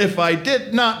remiss if I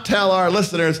did not tell our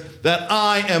listeners that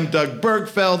I am Doug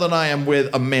Bergfeld and I am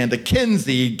with Amanda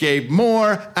Kinsey, Gabe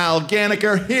Moore, Al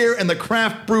Ganiker here in the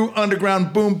Craft Brew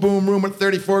Underground Boom Boom Room at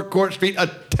 34 Court Street,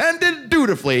 attended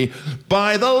dutifully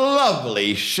by the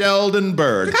lovely Sheldon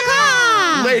Bird.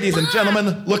 Ladies and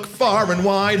gentlemen, look far and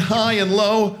wide, high and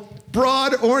low,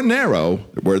 broad or narrow.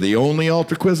 We're the only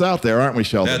Ultra Quiz out there, aren't we,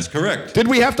 Sheldon? That's correct. Did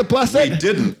we have to plus it? We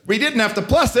didn't. We didn't have to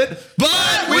plus it,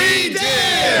 But we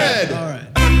did! All right.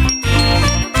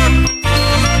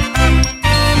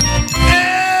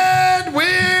 And we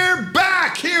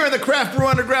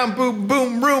Underground Boom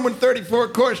Boom Room in 34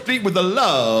 Court Street with the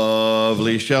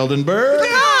lovely Sheldon Berg.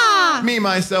 Me,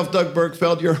 myself, Doug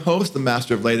Bergfeld, your host, the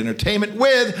master of late entertainment,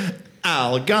 with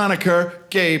Al Gonacher,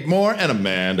 Gabe Moore, and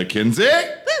Amanda Kinsey.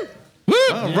 Woo!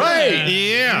 All right.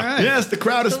 Yeah. Yes, the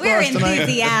crowd is But we're sparse tonight.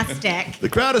 enthusiastic. The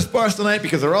crowd is sparse tonight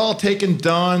because they're all taking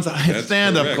Dawn's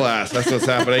stand-up correct. class. That's what's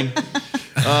happening.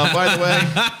 By the way,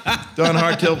 Dawn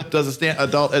Hartill does a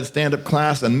adult ed stand-up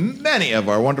class, and many of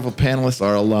our wonderful panelists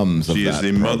are alums of She that is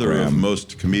the mother of program.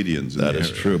 most comedians in That the is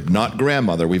area. true. Not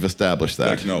grandmother. We've established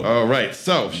that. No. All right.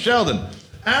 So, Sheldon,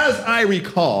 as I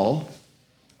recall,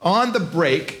 on the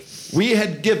break, we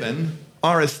had given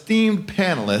our esteemed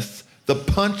panelists the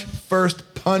punch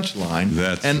first punchline.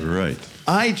 That's right.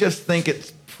 I just think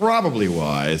it's probably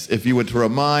wise if you would to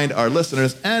remind our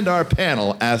listeners and our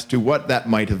panel as to what that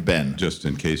might have been. Just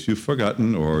in case you've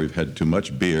forgotten or you've had too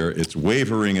much beer, it's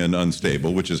wavering and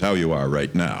unstable, which is how you are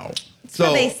right now. It's the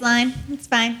baseline. It's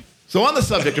fine. So on the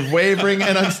subject of wavering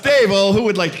and unstable, who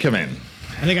would like to come in?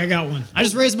 I think I got one. I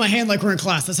just raised my hand like we're in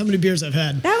class. That's how many beers I've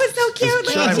had. That was so cute.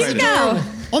 Look chime at you right in. go.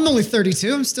 I'm only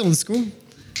 32. I'm still in school.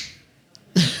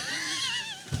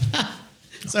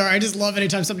 Sorry, I just love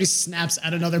anytime somebody snaps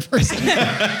at another person.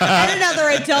 And another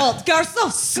adult.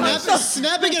 Garso.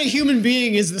 Snapping at a human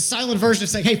being is the silent version of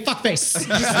saying, "Hey, fuckface." It's a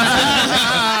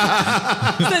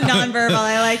nonverbal.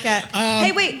 I like it.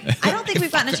 Hey, wait. I don't think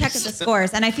we've gotten a check of the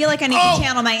scores, and I feel like I need to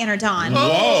channel my inner Dawn.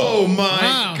 Oh my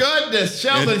Wow. goodness,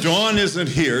 Sheldon. And Dawn isn't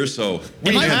here, so we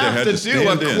Amanda have had to do stand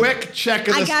a in. quick check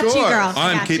of the I got scores. you, girl.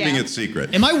 I I'm got keeping you. it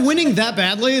secret. Am I winning that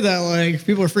badly that like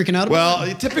people are freaking out about?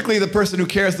 Well, typically the person who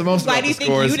cares the most Why about do the you think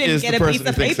scores you didn't is get the a person piece who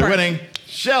of thinks they're paper? winning.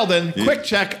 Sheldon, quick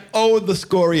check. Oh, the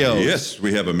Scorios. Yes,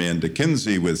 we have Amanda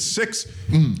Kinsey with 6,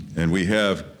 and we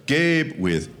have Gabe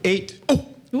with 8,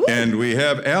 and we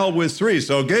have Al with 3.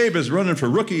 So Gabe is running for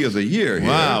Rookie of the Year here.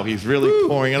 Wow, he's really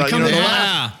pouring it out. You know, the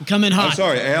last Come in hot. I'm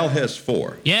sorry, Al has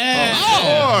 4. Yeah.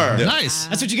 four. Yeah. Nice.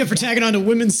 That's what you get for tagging on to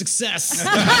women's success.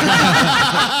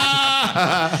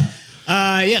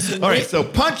 Yes. All right, so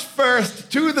punch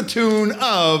first to the tune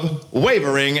of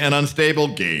Wavering and Unstable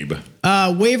Gabe.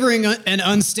 Wavering and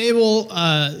unstable,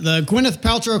 the Gwyneth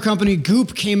Paltrow company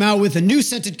Goop came out with a new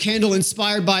scented candle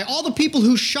inspired by all the people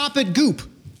who shop at Goop.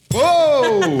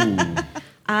 Whoa!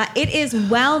 It is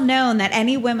well known that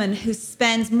any woman who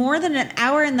spends more than an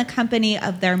hour in the company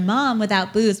of their mom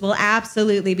without booze will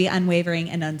absolutely be unwavering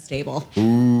and unstable.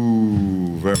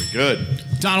 Ooh, very good.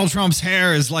 Donald Trump's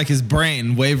hair is like his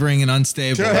brain, wavering and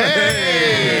unstable.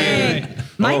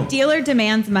 My dealer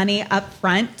demands money up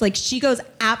front. Like, she goes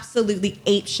absolutely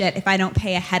apeshit if I don't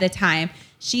pay ahead of time.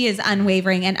 She is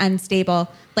unwavering and unstable.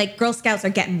 Like, Girl Scouts are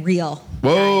getting real.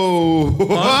 Whoa!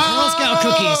 Girl Scout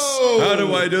cookies. How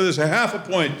do I do this? A half a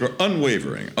point for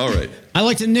unwavering. All right. I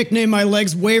like to nickname my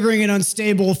legs wavering and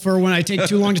unstable for when I take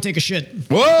too long to take a shit.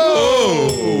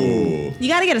 Whoa! You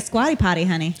got to get a squatty potty,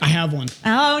 honey. I have one.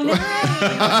 Oh, no.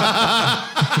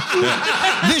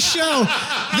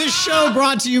 This show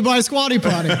brought to you by Squatty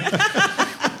Potty.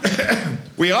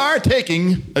 We are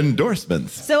taking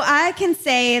endorsements. So I can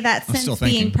say that still since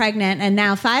thinking. being pregnant and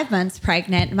now 5 months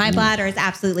pregnant, my bladder is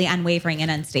absolutely unwavering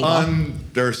and unstable.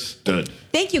 Understood.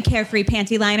 Thank you, Carefree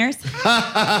Panty Liners.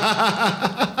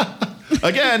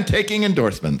 Again, taking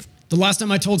endorsements. The last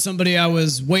time I told somebody I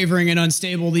was wavering and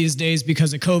unstable these days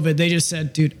because of COVID, they just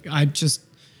said, "Dude, I just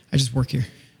work here."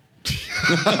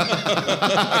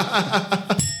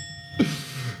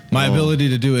 My ability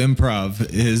to do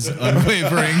improv is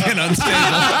unwavering and unstable.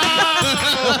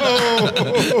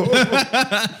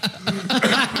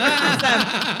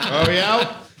 Are we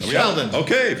out? Sheldon.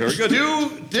 Okay, very good.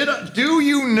 Do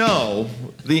you know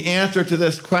the answer to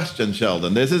this question,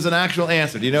 Sheldon? This is an actual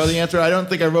answer. Do you know the answer? I don't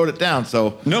think I wrote it down,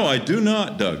 so No, I do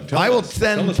not, Doug. Tell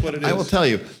tell us what it is. I will tell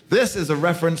you. This is a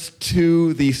reference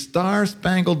to the Star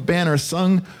Spangled Banner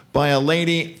sung by a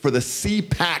lady for the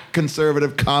CPAC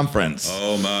Conservative Conference.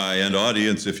 Oh my, and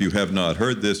audience, if you have not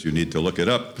heard this, you need to look it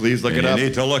up. Please look And it up. You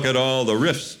need to look at all the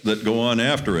riffs that go on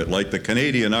after it, like the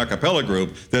Canadian a cappella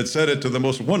group that set it to the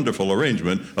most wonderful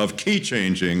arrangement of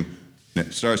key-changing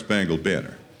Star Spangled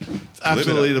Banner. It's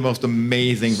absolutely the most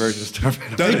amazing version of Star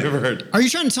Spangled I've ever heard. Are you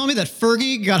trying to tell me that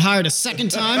Fergie got hired a second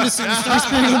time to sing the Star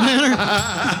Spangled Banner?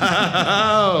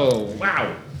 Oh,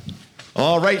 wow.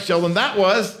 All right, Sheldon, that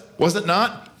was it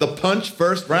not, the punch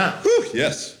first round? Whew,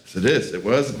 yes. Yes, it is. It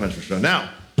was the punch first round. Now,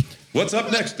 What's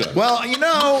up next, Doug? well, you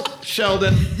know,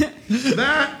 Sheldon,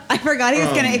 that I forgot he was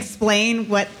going to explain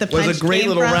what the punch was a great came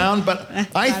little from. round, but I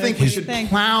Thought it think was we a should thing.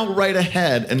 plow right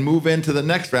ahead and move into the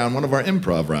next round, one of our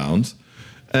improv rounds.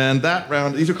 And that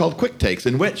round, these are called quick takes,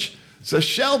 in which So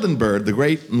Sheldon Bird, the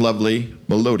great and lovely,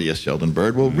 melodious Sheldon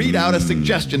Bird, will read out a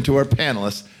suggestion to our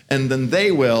panelists, and then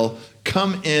they will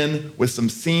come in with some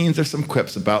scenes or some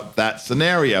quips about that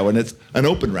scenario. And it's an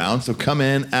open round, so come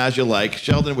in as you like.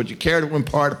 Sheldon, would you care to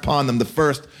impart upon them the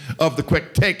first of the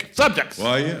quick take subjects?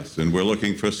 Why, yes, and we're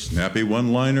looking for snappy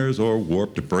one-liners or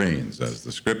warped brains, as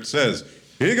the script says.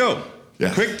 Here you go.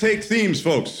 Yes. Quick take themes,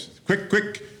 folks.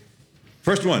 Quick.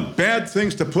 First one, bad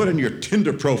things to put in your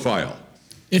Tinder profile.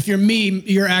 If you're me,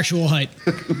 your actual height.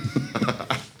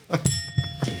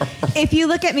 If you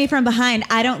look at me from behind,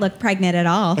 I don't look pregnant at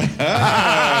all.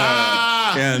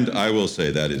 And I will say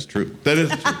that is true. That is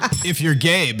true. If you're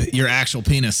Gabe, your actual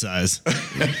penis size.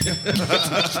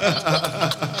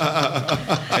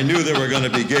 I knew there were going to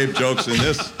be Gabe jokes in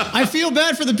this. I feel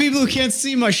bad for the people who can't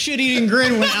see my shit-eating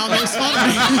grin when Al makes fun of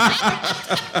me.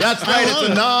 That's right. It's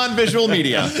a non-visual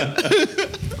media.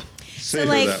 Say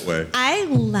her that way. I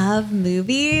love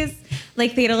movies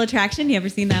like Fatal Attraction. You ever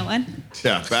seen that one?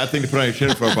 Yeah, bad thing to put on your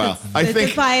Tinder profile.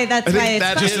 That's why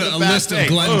it's Just a list of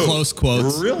Glenn Close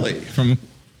quotes. Really? From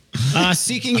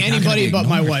Seeking anybody but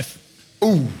my wife.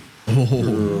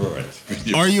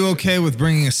 Are you okay with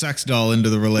bringing a sex doll into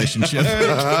the relationship?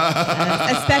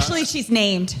 Especially she's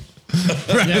named.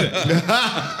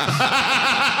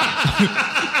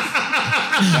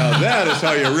 Now that is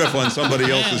how you riff on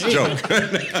somebody else's joke.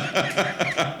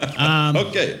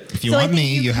 Okay. If you So I want think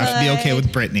me, you you have to be okay could-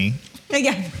 with Brittany.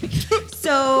 Yeah.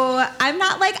 So I'm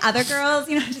not like other girls,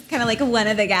 just kind of like one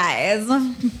of the guys.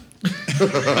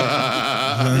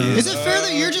 Is it fair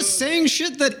that you're just saying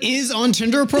shit that is on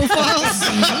Tinder profiles?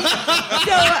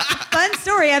 So fun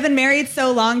story. I've been married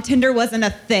so long, Tinder wasn't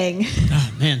a thing.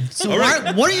 Oh, man. So All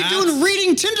right. what are you doing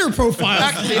reading Tinder profiles?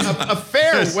 Actually, a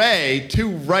fair way to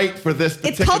write for this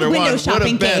particular called window one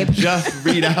shopping, would have been Gabe. just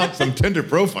read out some Tinder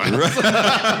profiles.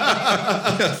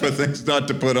 For things not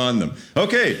to put on them.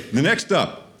 Okay, the next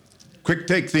up. Quick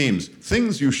take themes.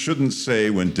 Things you shouldn't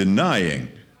say when denying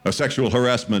a sexual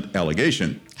harassment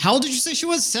allegation. How old did you say she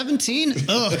was? 17?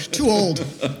 Ugh, too old.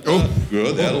 Oh,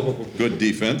 good. Good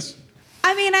defense.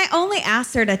 I mean, I only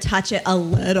asked her to touch it a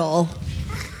little.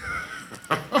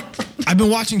 I've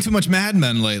been watching too much Mad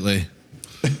Men lately.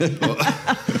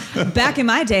 Back in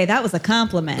my day, that was a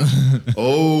compliment. How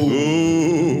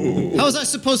was I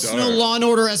supposed to know Law &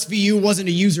 Order SVU wasn't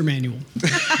a user manual?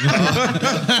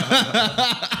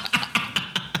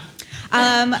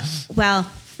 Well,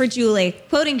 for Julie,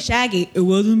 quoting Shaggy, it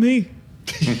wasn't me.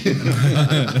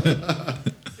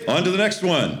 On to the next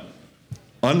one.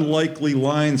 Unlikely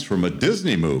lines from a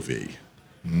Disney movie.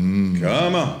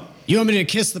 Come on. You want me to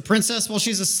kiss the princess while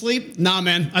she's asleep? Nah,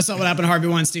 man. I saw what happened to Harvey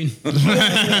Weinstein.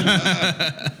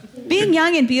 Being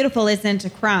young and beautiful isn't a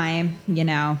crime,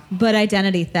 but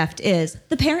identity theft is.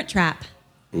 The Parent Trap.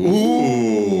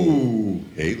 Ooh.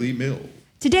 Haley Mills.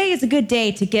 Today is a good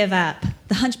day to give up.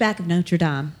 The Hunchback of Notre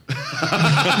Dame.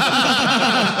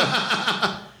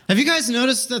 Have you guys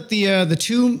noticed that the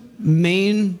two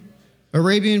main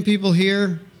Arabian people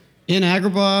here in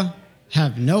Agrabah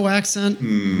have no accent?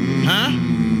 Huh?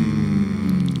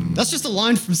 That's just a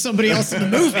line from somebody else in the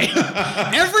movie.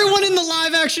 Everyone in the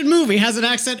live-action movie has an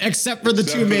accent except for the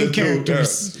two main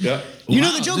characters. Yeah. You know,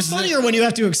 Wow, the joke's this is funnier when you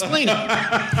have to explain it.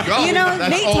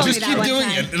 Nate told me Just that keep one doing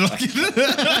time.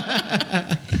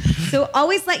 it. So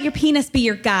always let your penis be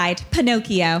your guide.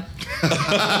 Pinocchio. I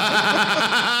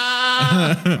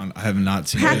have not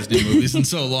seen Disney movies in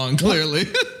so long, clearly.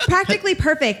 Practically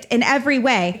perfect in every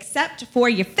way, except for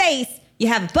your face. You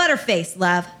have a butterface,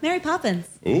 love. Mary Poppins.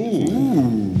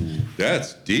 Ooh.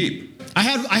 That's deep. I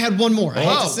had one more. I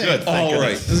hate to say good. it. All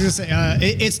right. I was gonna say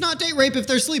it's not date rape if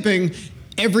they're sleeping.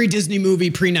 Every Disney movie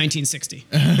pre-1960.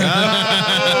 All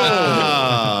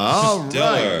right.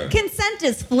 Stellar. Consent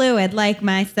is fluid, like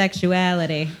my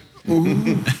sexuality.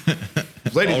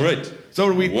 Ladies, All right.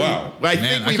 So we, Wow. I Man,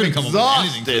 think I we've couldn't come up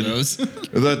with anything exhausted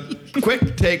for those. the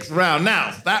quick takes round.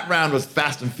 Now, that round was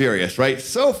fast and furious, right?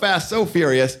 So fast, so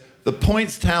furious, the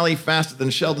points tally faster than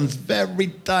Sheldon's very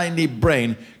tiny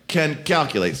brain can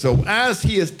calculate. So as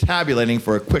he is tabulating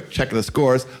for a quick check of the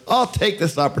scores, I'll take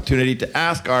this opportunity to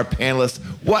ask our panelists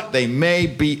what they may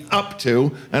be up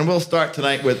to, and we'll start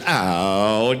tonight with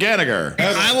Al Gallagher.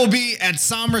 I will be at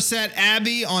Somerset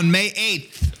Abbey on May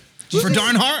 8th for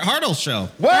Darn Hartle's show.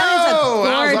 Whoa! That is a Al's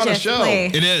on a gorgeous show.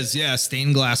 place. It is, yeah.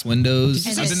 Stained glass windows.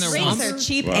 And I've the been there drinks once. are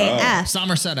cheap Wow. AF.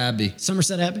 Somerset Abbey.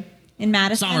 Somerset Abbey? In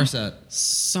Madison?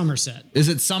 Somerset. Is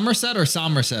it Somerset or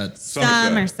Somerset?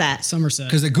 Somerset. Somerset.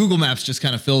 Because the Google Maps just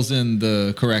kind of fills in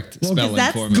the correct spelling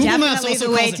That's for me. Google Maps definitely also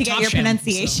the way calls to it get Top your Sham,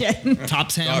 pronunciation.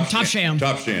 Topsham. Top Sham.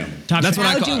 Top Sham. Top That's Sham.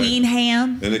 what I How call do it.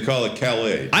 Ham? And they call it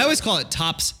Calais. I always call it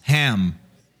Tops Ham.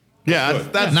 Yeah,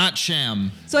 Good. that's Not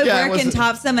sham. So I Yeah, it work in was-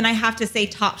 Topsham, and I have to say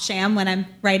Top Sham when I'm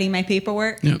writing my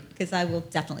paperwork Yeah. because I will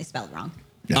definitely spell it wrong.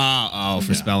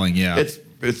 For spelling, yeah.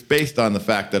 it's based on the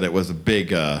fact that it was a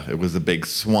big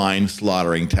swine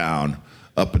slaughtering town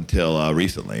up until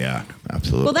recently. Yeah,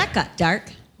 absolutely. Well, that got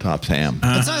dark. Tops ham.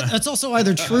 That's also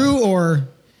either true or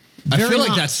I very feel like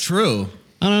not. that's true.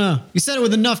 I don't know. You said it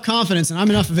with enough confidence, and I'm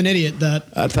enough of an idiot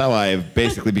that That's how I have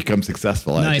basically become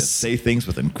successful. I Nice. just say things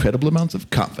with incredible amounts of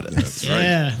confidence.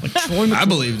 yeah, like Troy I McClure.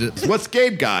 believed it. What's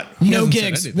Gabe got? No hasn't said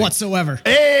gigs anything. whatsoever.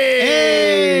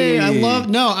 Hey! Hey,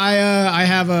 I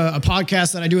have a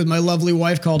podcast that I do with my lovely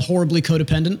wife called Horribly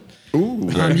Codependent. Ooh.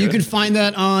 You can find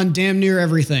that on damn near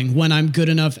everything when I'm good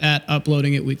enough at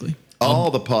uploading it weekly.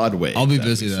 All the pod ways. I'll be as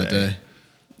busy we that say. day.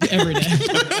 Every day.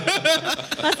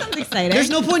 That sounds exciting. There's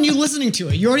no point in you listening to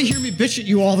it. You already hear me bitch at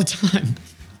you all the time.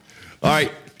 All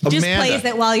right, Just Amanda. plays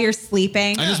it while you're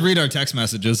sleeping. I just read our text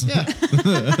messages. Yeah.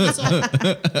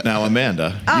 Now,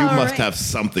 Amanda, you All must right. have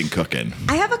something cooking.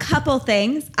 I have a couple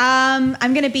things. I'm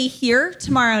going to be here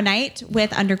tomorrow night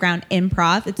with Underground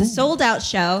Improv. It's a sold out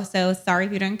show, so sorry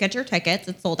if you don't get your tickets.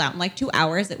 It's sold out in like 2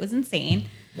 hours. It was insane.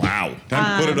 Wow.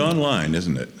 Time to put it online,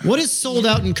 isn't it? What is sold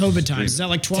out in COVID times? Is that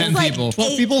like 12? 10 Like people.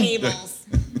 12 8 people? tables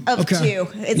of Okay. 2.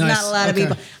 It's Nice. not a lot of Okay.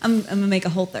 people. I'm going to make a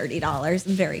whole $30.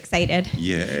 I'm very excited.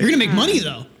 Yeah. You're gonna make money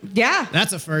though. Yeah.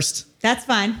 That's a first. That's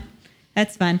fun.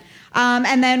 That's fun.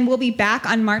 And then we'll be back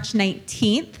on March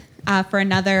 19th for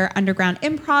another Underground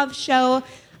Improv show.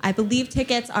 I believe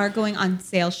tickets are going on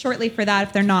sale shortly for that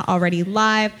if they're not already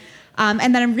live. And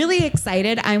then I'm really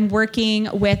excited. I'm working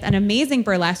with an amazing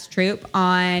burlesque troupe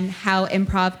on how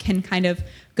improv can kind of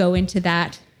go into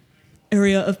that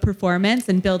area of performance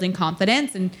and building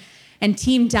confidence and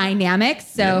team dynamics.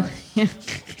 So,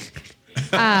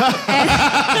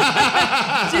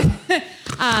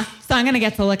 so I'm going to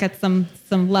get to look at some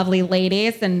lovely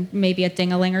ladies and maybe a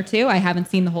ding-a-ling or two. I haven't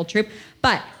seen the whole troupe,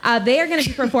 but they are going to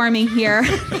be performing here.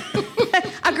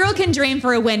 A girl can dream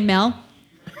for a windmill.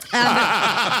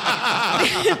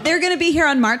 They're going to be here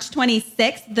on March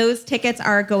 26th. Those tickets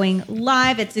are going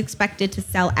live. It's expected to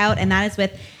sell out, and that is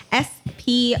with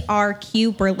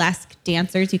SPRQ Burlesque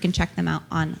Dancers. You can check them out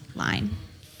online.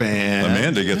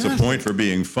 Amanda gets a point for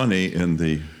being funny in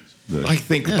the I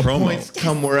think the promo. points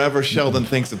come wherever Sheldon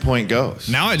thinks the point goes.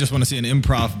 Now I just want to see an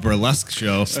improv burlesque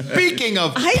show. Speaking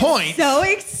of I'm points, so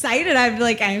excited. I'm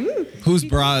like, Whose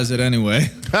bra is it anyway?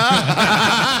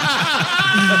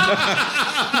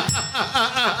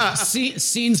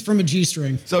 Scenes from a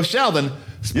G-string. so Sheldon,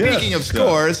 speaking of Yes,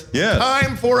 scores, yes.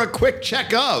 time for a quick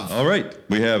check of. All right.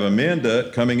 We have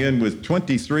Amanda coming in with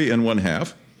 23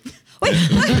 1/2. wait,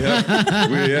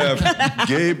 We have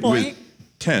Gabe with Point.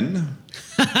 10.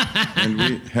 And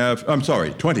we have, I'm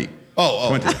sorry, 20. Oh,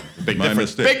 20. big My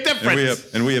difference. mistake. Big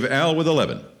difference. And we have Al with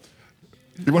 11.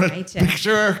 You want Right, to yeah. make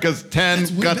sure? Because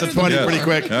 10 got to 20 Yes. pretty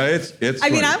quick. It's I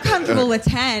mean, 20. I'm comfortable with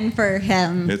 10 for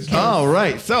him. It's All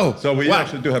right. So So we wow.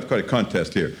 actually do have quite a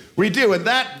contest here. We do. And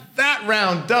that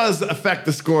round does affect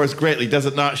the scores greatly, does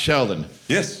it not, Sheldon?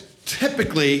 Yes.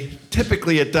 Typically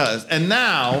it does. And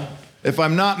now, if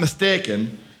I'm not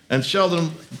mistaken, and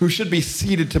Sheldon, who should be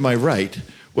seated to my right,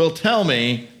 will tell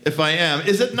me if I am,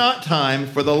 is it not time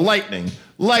for the lightning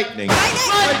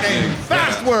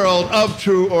fast world of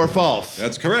true or false?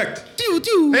 That's correct.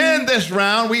 In this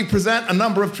round, we present a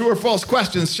number of true or false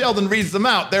questions. Sheldon reads them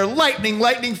out. They're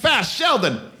lightning fast.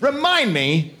 Sheldon, remind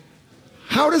me,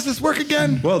 how does this work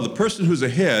again? Well, the person who's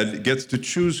ahead gets to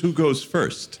choose who goes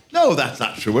first. No, that's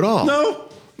not true at all. No?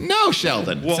 No,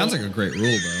 Sheldon. Sounds like a great rule,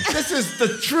 though. This is the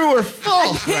true or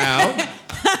false round.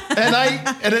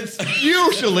 And it's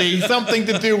usually something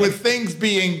to do with things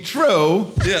being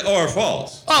true. Yeah, or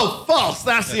false. Oh, false.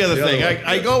 That's the other the other thing. one,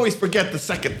 I yes. always forget the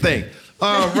second thing.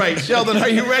 All right, Sheldon, are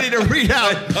you ready to read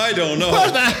out? I don't know.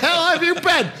 Where the hell have you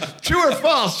been? True or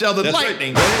false, Sheldon? That's right.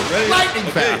 Lightning. Ready? Lightning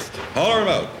Okay. fast. Holler 'em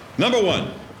out. Number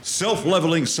 1,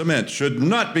 self-leveling cement should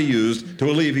not be used to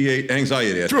alleviate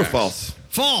anxiety attacks. True or false?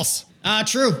 False.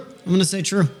 True. I'm gonna say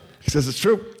true. He says it's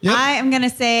true. Yep. I am going to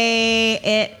say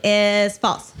it is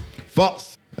false.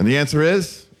 False. And the answer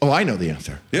is? Oh, I know the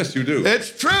answer. Yes, you do.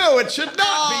 It's true. It should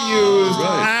not be used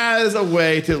Right. as a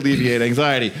way to alleviate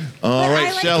anxiety. All But right,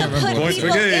 I like Sheldon. to put Point for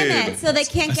people in Gabe. it so they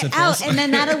can't said get out, false. and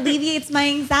then that alleviates my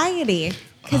anxiety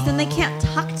because then they can't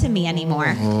talk to me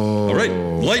anymore. All right.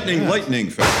 Lightning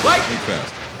fast. Lightning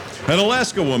fast. An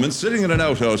Alaska woman sitting in an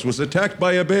outhouse was attacked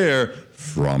by a bear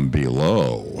from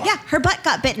below. Yeah, her butt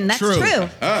got bitten. That's True. true.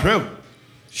 True.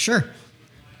 Sure.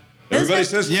 Everybody Those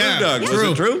says Yeah, true, Doug. true.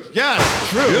 Was it true? Yeah, it's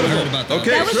true. I heard about that. Okay.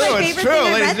 That was true, my it's favorite true, thing I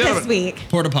ladies read and this gentlemen. week.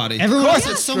 Porta potty. Everyone course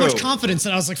had it's so much true. confidence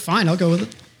that I was like, fine, I'll go with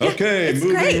it. Okay, It's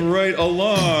moving great. right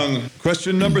along.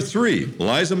 Question number 3.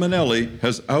 Liza Minnelli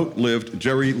has outlived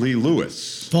Jerry Lee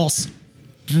Lewis. False.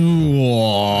 True.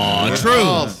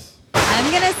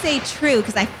 I'm going to say true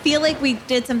because I feel like we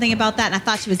did something about that and I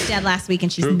thought she was dead last week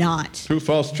and she's True. not. True,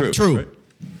 false, true. True. Right.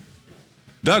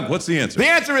 Doug, what's the answer? The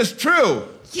answer is true.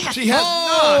 Yes. She has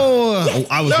Oh,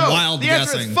 I was not. No, wild the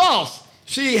answer guessing. is false.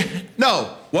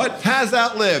 What? Has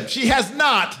outlived. She has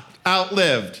not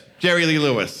outlived Jerry Lee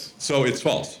Lewis. So it's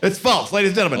false. It's false, ladies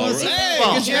and gentlemen. All It's right. Hey,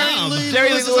 false. good job.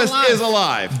 Jerry Lee Lewis is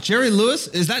alive. Jerry Lewis?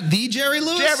 Is that the Jerry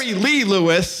Lewis? Jerry Lee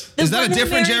Lewis. The Is that a one who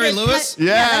different married Jerry his Lewis? Yeah,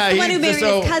 that's the one who he's- married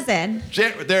so- his cousin.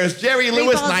 There's Jerry Three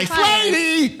Lewis, balls of nice fire.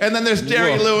 lady, and then there's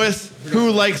Jerry Whoa. Lewis,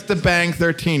 who likes to bang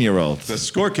 13-year-olds. The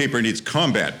scorekeeper needs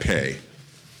combat pay.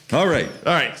 All right.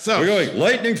 All right, so We're going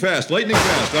lightning fast, lightning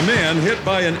fast. A man hit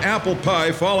by an apple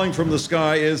pie falling from the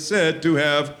sky is said to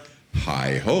have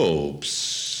high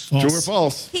hopes. true or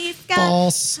false? He's got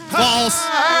False. False.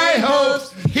 High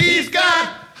hopes. He's got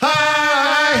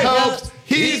high hopes.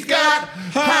 He's got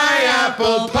high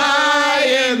apple pie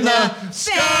in the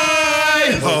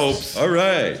sky. Hopes. All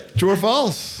right. True or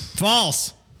false?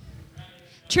 False.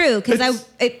 True because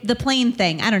the plane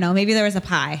thing. I don't know. Maybe there was a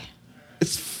pie.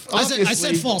 It's I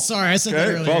said false. Sorry, I said that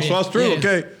Okay. earlier. False, false, true. Yeah.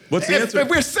 Okay. What's the answer? If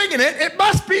we're singing it, it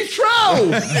must be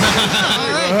true.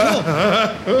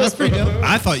 That's pretty dope.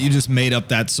 I thought you just made up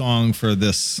that song for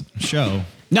this show.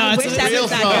 No, I it's wish a, that real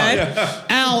was that song.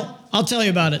 good. Al, I'll tell you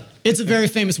about it. It's a very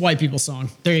famous white people song.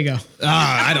 There you go.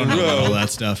 I don't know about all that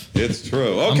stuff. It's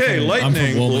true. Okay, I'm from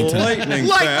lightning, Wilmington. lightning,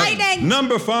 fast. Lightning.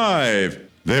 Number 5.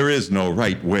 There is no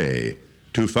right way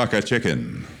to fuck a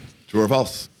chicken. True or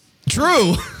false?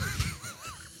 True.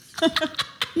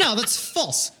 No, that's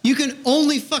false. You can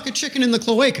only fuck a chicken in the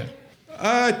cloaca.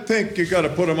 I think you got to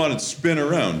put them on and spin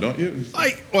around, don't you?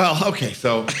 Okay,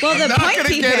 so Well, the I'm not point going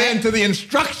to keeper- get into the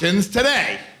instructions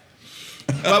today.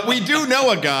 But we do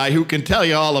know a guy who can tell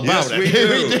you all about Yes, it.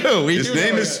 we do. We His do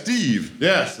name know is it. Steve.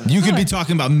 Yes. You could be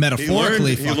talking about He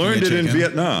metaphorically learned, fucking a it in chicken.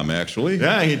 Vietnam, actually.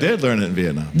 Yeah, he did learn it in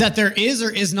Vietnam. That there is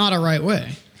or is not a right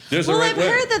way. There's Well, a right I've way.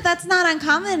 heard that that's not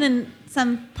uncommon in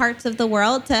some parts of the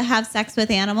world to have sex with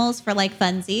animals for like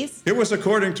funsies. It was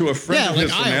according to a friend Yeah, of like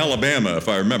his from Iowa. Alabama, if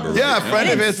I remember Yeah, a right. friend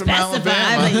of Didn't his from specify,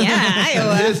 Alabama. but yeah,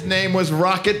 Iowa. His name was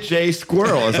Rocket J.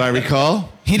 Squirrel, as I recall.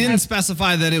 He didn't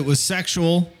specify that it was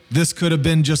sexual. This could have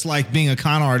been just like being a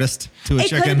con artist to a It could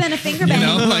chicken. have been a finger You bang.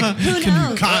 know, like Who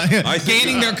knows? I think-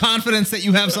 gaining their confidence that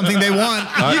you have something they want,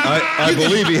 I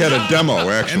believe he had a demo,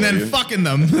 actually. and then fucking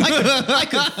them. I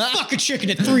could fuck a chicken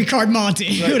at 3-card Monte.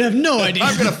 You would have no idea.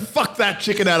 I'm going to fuck that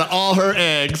chicken out of all her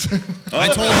eggs. I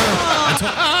told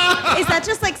her. Is that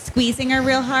just like squeezing her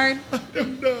real hard?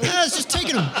 It's just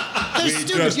taking them. They're We stupid.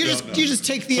 just don't know. You just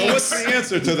take the So what's eggs. the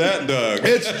answer to that, Doug?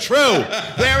 It's true.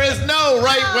 There is no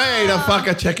right way to fuck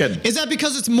a chicken. Is that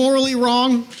because it's morally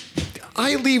wrong?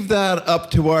 I leave that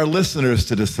up to our listeners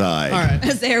to decide. All right.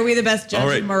 Say, are we the best judge All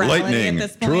right, of morality lightning. at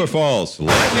this point? True or false?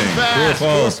 Lightning. fast, True or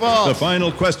false? true or false? The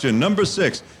final question, number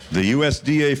 6. The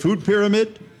USDA food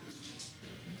pyramid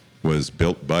was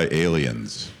built by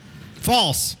aliens.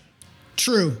 False.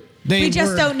 True. They We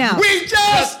just were- don't know. We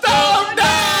just don't know!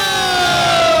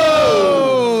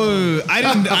 Oh, I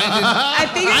didn't. I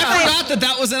figured if I forgot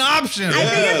that was an option. I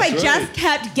figured if I that's just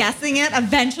kept guessing it,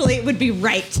 eventually it would be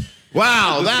right.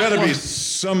 Wow, There's got that to be was...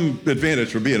 some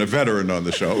advantage for being a veteran on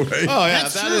the show, right? Oh, yeah,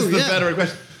 That's that is true, the yeah. better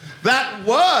question. That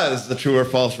was the true or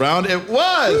false round. It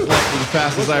was lightning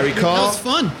fast, as I That recall. was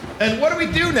fun. And what do we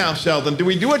do now, Sheldon? Do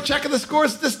we do a check of the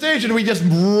scores at this stage, or do we just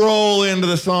roll into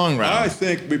the song I round?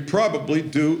 think we probably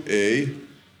do a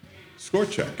score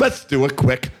check. Let's do a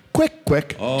quick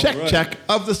All check right.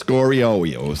 of the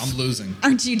Scorioios. I'm losing.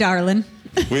 Aren't you, darling?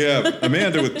 We have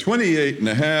Amanda with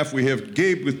 28.5. We have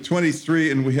Gabe with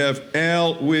 23, and we have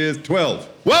Al with 12.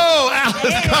 Whoa, Al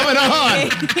is coming on!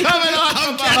 Coming on I'm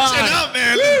from catching behind. up,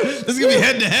 man. This is gonna be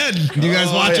head to head. You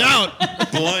guys watch yeah.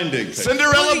 out. Blinding.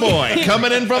 Cinderella boy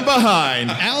coming in from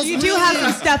behind. Al's You do have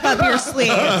some stuff up your sleeve,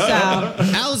 so.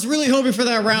 Al's really hoping for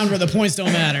that round where the points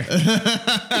don't matter.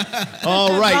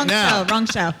 All right, wrong now. show, wrong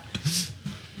show.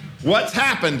 What's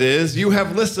happened is you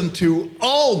have listened to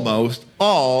almost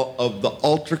all of the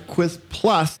Ultra Quiz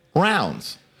Plus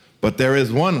rounds, but there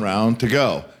is one round to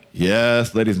go.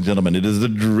 Yes, ladies and gentlemen, it is the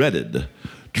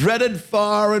dreaded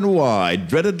far and wide,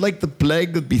 dreaded like the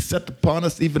plague that beset upon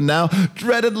us even now,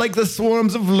 dreaded like the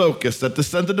swarms of locusts that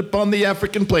descended upon the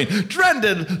African plain,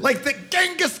 dreaded like the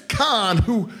Genghis Khan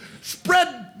who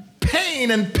spread pain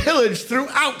and pillage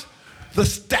throughout the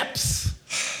steppes.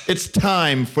 It's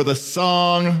time for the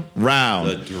song round.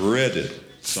 The dreaded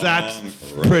song That's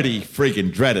round. pretty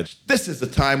freaking dreaded. This is the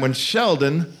time when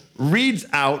Sheldon reads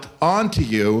out onto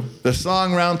you the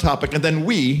song round topic, and then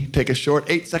we take a short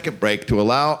 8-second break to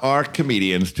allow our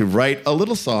comedians to write a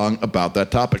little song about that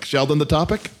topic. Sheldon, the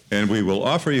topic? And we will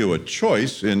offer you a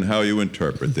choice in how you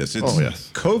interpret this.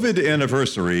 It's COVID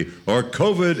anniversary or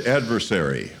COVID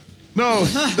adversary. No,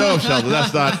 Sheldon,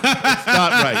 that's not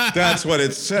right. That's what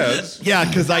it says. Yeah,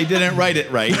 because I didn't write it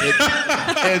right.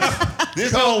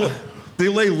 They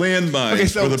lay landmines Okay,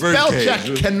 so for the spell birdcage.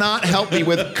 check cannot help me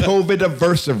with COVID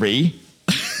anniversary.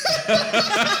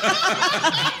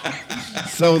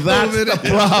 So that's the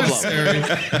problem.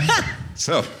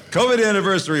 So, COVID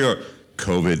anniversary or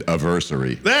COVID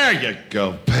aversary. There you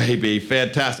go, baby.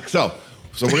 Fantastic. So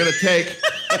we're going to take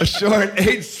a short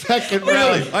 8-second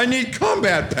rally. I need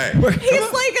combat pay.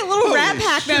 He's like a little Rat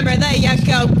Pack member. There you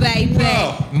go, baby.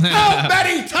 Oh, How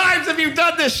many times have you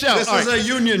done this show? this is a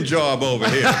union job over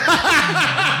here. All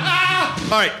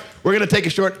right, we're going to take a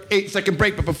short 8-second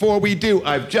break, but before we do,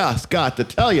 I've just got to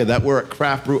tell you that we're at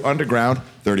Craft Brew Underground,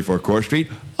 34 Court Street,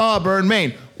 Auburn,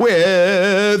 Maine,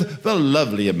 with the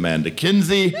lovely Amanda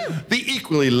Kinsey, the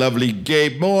equally lovely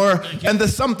Gabe Moore, and the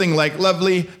something like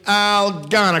lovely Al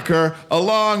Gonacher,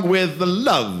 along with the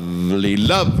lovely,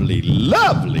 lovely,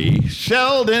 lovely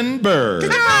Sheldon Bird.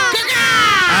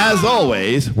 As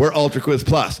always, we're Ultra Quiz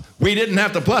Plus. We didn't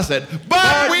have to plus it,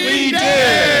 but we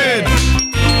did!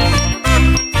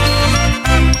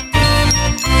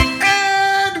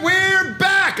 And we're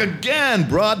back again,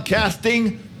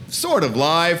 broadcasting sort of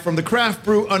live from the Craft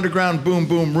Brew Underground Boom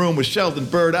Boom Room with Sheldon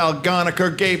Bird, Al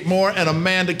Gonacher, Gabe Moore, and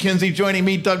Amanda Kinsey. Joining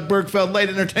me, Doug Bergfeld, late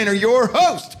entertainer, your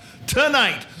host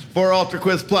tonight for Ultra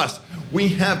Quiz Plus. We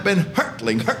have been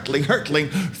hurtling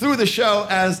through the show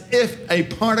as if a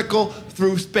particle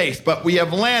through space, but we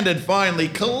have landed finally,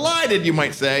 collided, you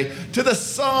might say, to the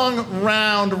song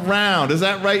round. Is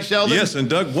that right, Sheldon? Yes, and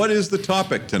Doug, what is the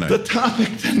topic tonight? The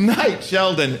topic tonight,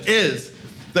 Sheldon, is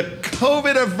the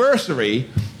COVID anniversary,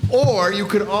 or you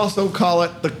could also call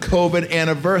it the COVID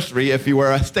anniversary if you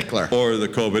were a stickler. Or the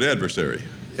COVID adversary.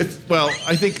 I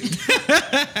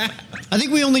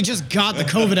think we only just got the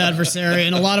COVID adversary,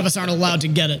 and a lot of us aren't allowed to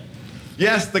get it.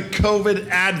 Yes, the COVID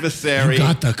adversary. You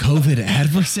got the COVID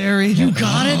adversary? You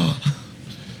got it?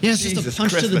 Yeah, it's Jesus just a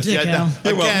punch to the Christmas. dick, Al.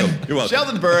 You're Again, welcome. You're welcome.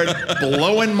 Sheldon Bird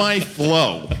blowing my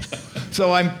flow.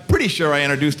 So I'm pretty sure I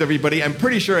introduced everybody. I'm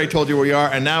pretty sure I told you where we are.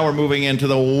 And now we're moving into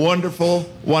the wonderful,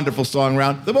 wonderful song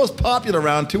round. The most popular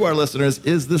round to our listeners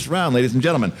is this round, ladies and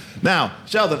gentlemen. Now,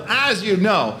 Sheldon, as you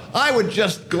know, I would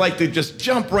just like to just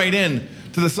jump right in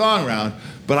to the song round,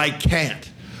 but I can't.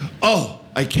 Oh,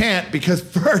 I can't because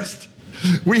first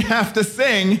we have to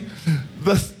sing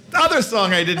the other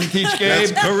song I didn't teach, Gabe.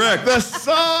 That's correct. The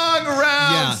song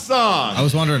round song. I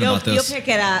was wondering about You'll this. pick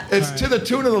it up. It's to the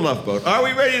tune of the Love Boat. Are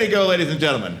we ready to go, ladies and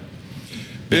gentlemen?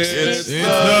 It's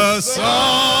the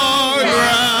song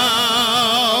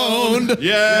round.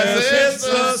 Yes, it's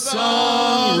the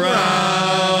song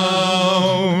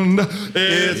round.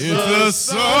 It's the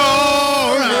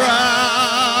song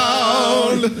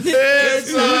round.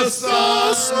 It's the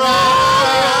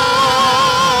song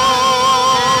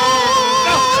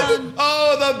round.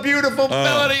 Oh, the beautiful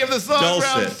melody of the song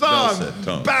round dulcet song.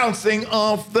 tone. Bouncing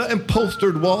off the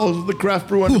upholstered walls of the Craft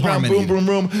Brew Underground harmony. Boom Boom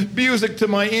Room. Music to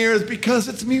my ears because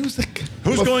it's music.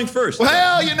 Who's going first?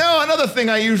 Well, you know, another thing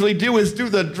I usually do is do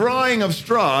the drawing of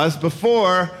straws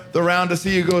before the round to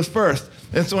see who goes first.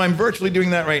 And so I'm virtually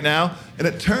doing that right now. And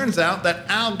it turns out that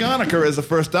Al Gonacher is the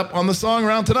first up on the song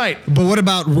round tonight. But what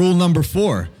about rule number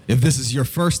 4? If this is your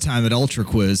first time at Ultra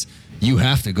Quiz, you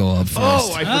have to go up first.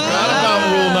 Oh, I forgot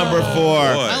about rule number 4.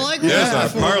 Boy, I like yes,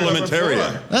 that. our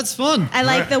parliamentarian. That's fun. I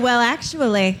like the well,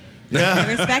 actually. I Yeah.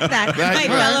 respect that. That's My right.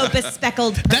 fellow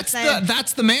bespeckled person.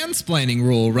 That's the mansplaining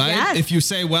rule, right? Yes. If you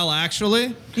say well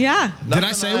actually, Yeah. did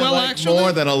I say well like actually?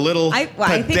 more than a little I think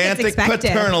it's pedantic expected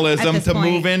at paternalism this to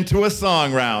point. move into a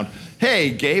song round.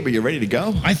 Hey, Gabe, are you ready to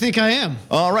go? I think I am.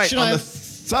 All right, Should on I- the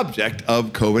subject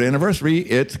of COVID anniversary,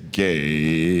 it's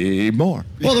Gabe Moore.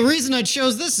 Well, the reason I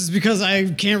chose this is because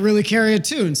I can't really carry a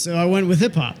tune, so I went with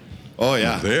hip hop. Oh,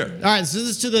 yeah. There. All right, so this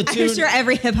is to the I'm tune. sure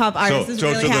every hip hop artist is So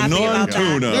really to the happy about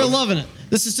non-tune that. They're loving it.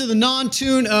 This is to the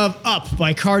non-tune of "Up"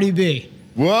 by Cardi B.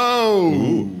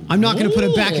 Whoa. I'm not going to put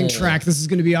a backing track. This is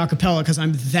going to be a cappella because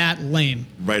I'm that lame.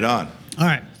 Right on. All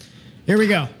right, here we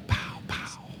go.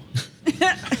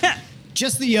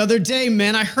 Just the other day,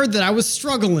 man, I heard that I was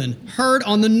struggling. Heard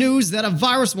on the news that a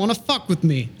virus wanna fuck with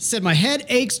me. Said my head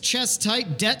aches, chest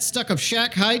tight, debt stuck up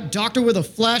shack height, doctor with a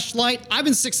flashlight. I've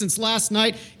been sick since last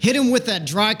night. Hit him with that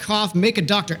dry cough, make a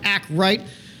doctor act right.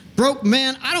 Broke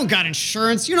man, I don't got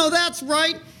insurance. You know that's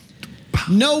right.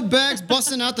 No bags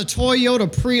busting out the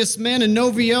Toyota Prius, man, and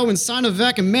Novio and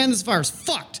Sinovac, and man, this virus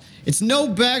fucked. It's no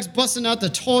bags busting out the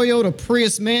Toyota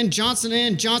Prius, man. Johnson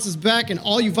and Johnson's back, and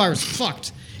all you virus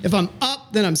fucked. If I'm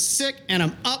up, then I'm sick, and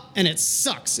I'm up, and it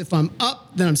sucks. If I'm up,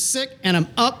 then I'm sick, and I'm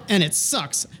up, and it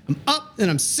sucks. I'm up,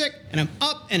 then I'm sick, and I'm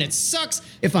up, and it sucks.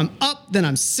 If I'm up, then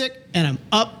I'm sick, and I'm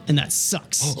up, and that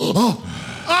sucks.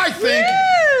 I think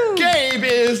Woo! Gabe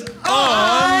is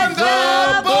on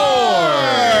the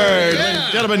board. Ladies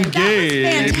and gentlemen,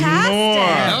 Gabe fantastic. Moore.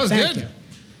 That was Thank good. you.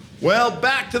 Well,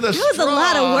 back to the That was a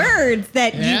lot of words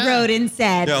that Yeah. you wrote and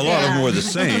said. Yeah, a lot of them were the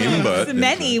same, but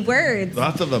Many words.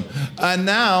 Lots of them. And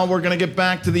now we're going to get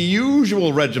back to the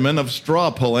usual regimen of straw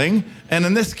pulling. And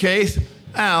in this case,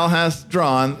 Al has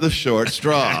drawn the short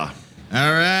straw.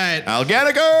 All right. Al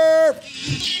Gallagher!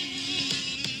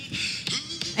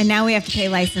 And now we have to pay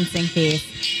licensing fees.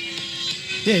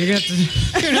 Yeah, you're gonna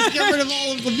have to get rid of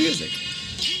all of the music.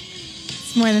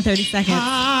 It's more than 30 seconds.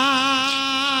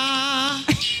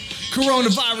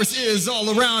 Coronavirus is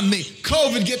all around me.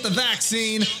 COVID, get the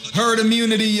vaccine. Herd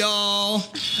immunity, y'all.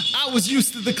 I was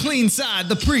used to the clean side,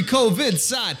 the pre-COVID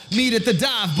side. Meet at the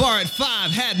dive bar at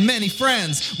 5. Had many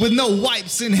friends with no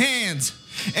wipes in hands.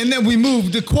 And then we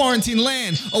moved to quarantine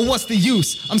land. Oh, what's the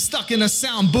use? I'm stuck in a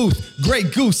sound booth. Grey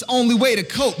Goose, only way to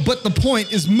cope, but the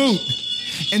point is moot.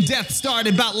 And death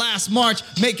started about last March,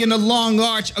 making a long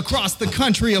arch across the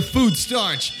country of food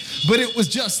starch. But it was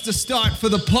just a start for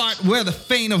the part where the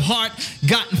faint of heart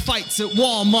got in fights at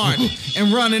Walmart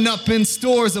and running up in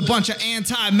stores, a bunch of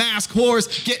anti-mask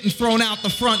whores getting thrown out the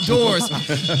front doors.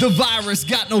 The virus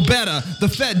got no better. The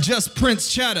Fed just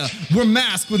prints cheddar. We're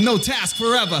masked with no task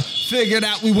forever. Figured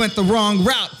out we went the wrong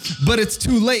route, but it's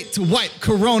too late to wipe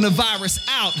coronavirus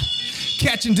out.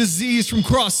 Catching disease from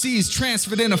cross seas,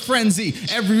 transferred in a frenzy.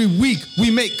 Every week we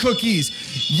make cookies.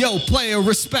 Yo, player,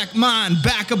 respect mine.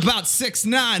 Back about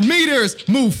 6'9" meters.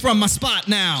 Move from my spot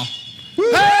now.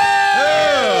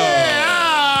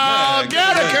 Al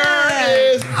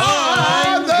Gallagher is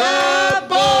on the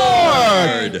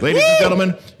board! Ladies and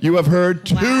gentlemen, you have heard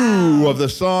two of the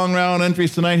song round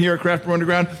entries tonight here at Craft Brew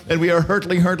Underground, and we are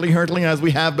hurtling, as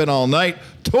we have been all night,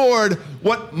 toward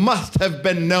what must have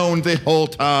been known the whole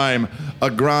time. A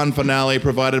grand finale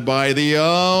provided by the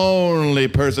only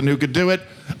person who could do it,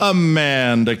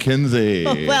 Amanda Kinsey.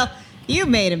 Well, you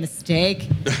made a mistake.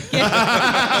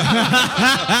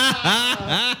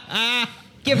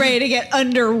 Get ready to get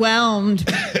underwhelmed.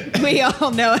 We all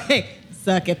know I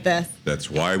suck at this. that's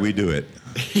why we do it.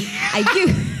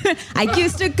 I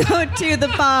used to go to the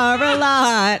bar a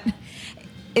lot.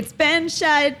 It's been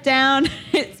shut down.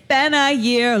 It's been a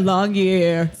year-long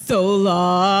year. So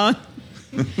long.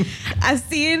 I've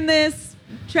seen this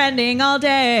trending all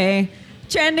day.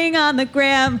 Trending on the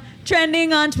gram.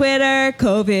 Trending on Twitter.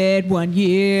 COVID 1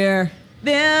 year.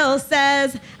 Bill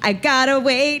says, I gotta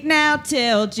wait now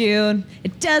till June.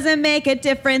 It doesn't make a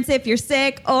difference if you're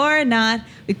sick or not.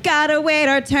 We gotta wait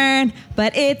our turn,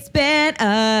 but it's been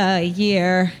a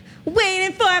year.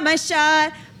 Waiting for my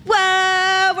shot.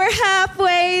 Whoa, we're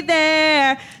halfway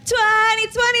there.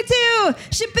 2022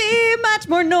 should be much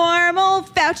more normal.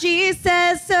 Fauci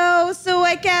says so, so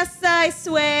I guess I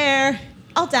swear.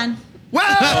 All done. Whoa!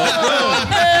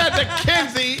 Amanda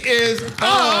Kinsey is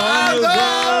on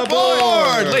the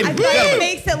board! Ladies I and think it gentlemen.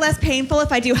 makes it less painful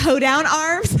if I do hoedown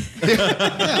arms.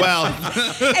 Well,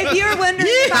 If you're wondering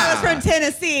if I was from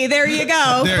Tennessee, there you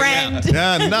go, There, friend.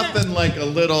 yeah, nothing like a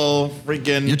little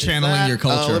freaking. You're channeling is that, your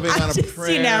culture. Living on a Just,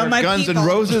 prayer. my Guns people. N'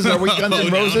 Roses? Are we Guns N'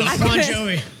 Roses? Bon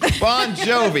Jovi. Bon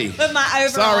Jovi. With my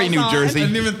overalls Sorry, New on. Jersey.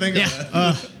 even think of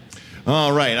that.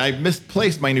 All right, I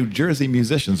misplaced my New Jersey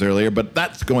musicians earlier, but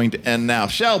that's going to end now.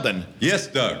 Sheldon, Yes,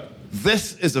 Doug.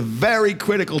 this is a very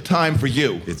critical time for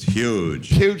you. It's huge.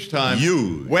 Huge time.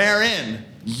 Huge. Wherein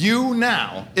you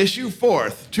now issue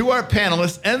forth to our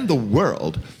panelists and the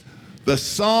world the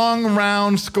song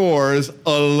round scores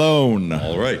alone.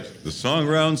 All right. The song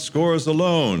round scores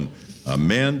alone.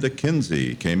 Amanda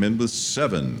Kinsey came in with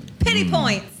 7. Pity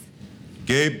points.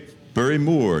 Gabe Burry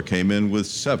Moore came in with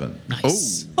 7.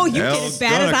 Nice. Oh, you Al did as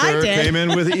bad as I Gallagher did. came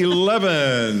in with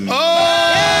 11.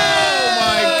 Oh,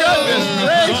 my goodness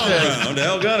gracious. Round,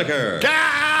 Al Gallagher.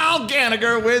 Al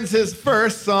Gallagher wins his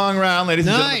first song round, ladies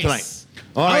and gentlemen, tonight. Nice.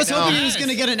 All I right, was hoping he was going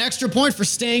to get an extra point for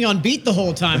staying on beat the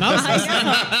whole time. I was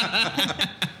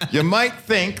you might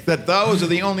think that those are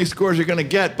the only scores you're going to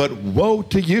get, but woe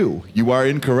to you. You are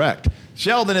incorrect.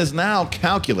 Sheldon is now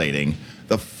calculating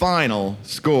the final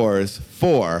scores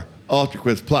for Ultra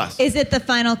Quiz Plus. Is it the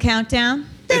final countdown?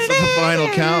 It's the final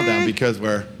countdown because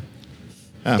we're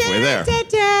halfway there.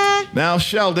 Now,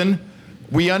 Sheldon,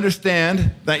 we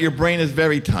understand that your brain is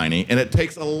very tiny and it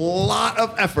takes a lot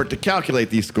of effort to calculate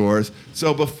these scores.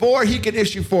 So before he can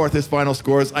issue forth his final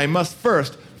scores, I must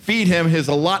first feed him his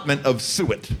allotment of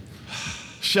suet.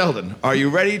 Sheldon, are you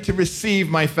ready to receive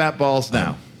my fat balls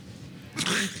now?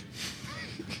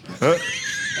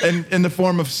 In the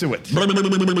form of suet.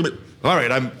 All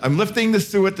right, I'm lifting the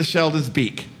suet to Sheldon's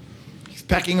beak. He's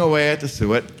pecking away at the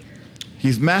suet.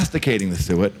 He's masticating the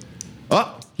suet.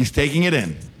 Oh, he's taking it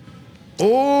in.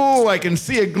 Oh, I can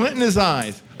see a glint in his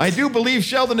eyes. I do believe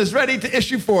Sheldon is ready to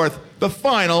issue forth the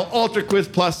final Ultra Quiz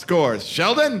Plus scores.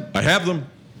 Sheldon? I have them.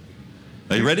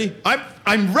 Are you ready?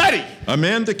 I'm ready.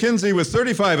 Amanda Kinsey with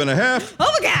 35.5.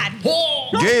 Oh my God.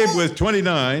 Gabe with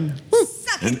 29.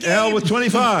 Suck it, And Al Gabe. with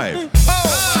 25.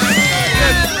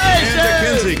 Congratulations.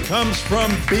 Amanda Kinsey comes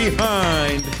from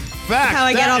behind. Fact, How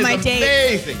I get that all is my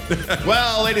dates. amazing.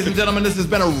 Well, ladies and gentlemen, this has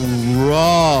been a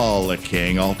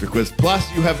rollicking Ultra Quiz Plus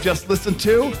you have just listened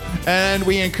to, and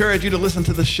we encourage you to listen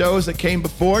to the shows that came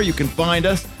before. You can find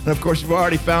us, and of course, you've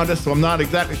already found us, so I'm not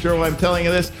exactly sure why I'm telling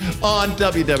you this, on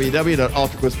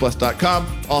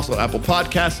www.ultraquizplus.com, also Apple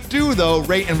Podcasts. Do, though,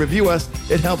 rate and review us.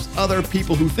 It helps other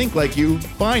people who think like you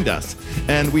find us,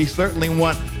 and we certainly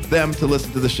want them to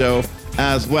listen to the show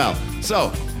as well.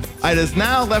 So, it is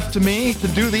now left to me to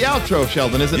do the outro,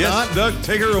 Sheldon, is it not? Yes, Doug,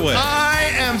 take her away. I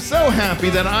am so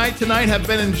happy that I tonight have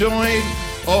been enjoyed.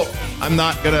 Oh, I'm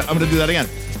gonna do that again.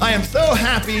 I am so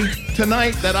happy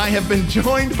tonight that I have been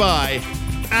joined by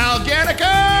Al Ganeker,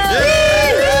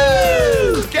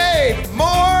 Gabe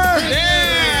Moore,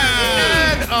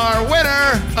 and our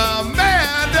winner,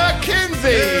 Amanda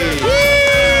Kinsey.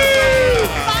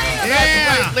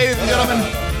 That's right, ladies and gentlemen,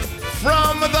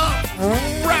 from the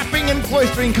wrapping and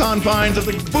cloistering confines of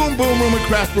the Boom Boom Room at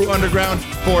Craft Brew Underground,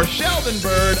 for Sheldon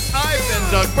Bird, I've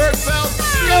been Doug Bergfeld.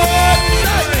 Good night!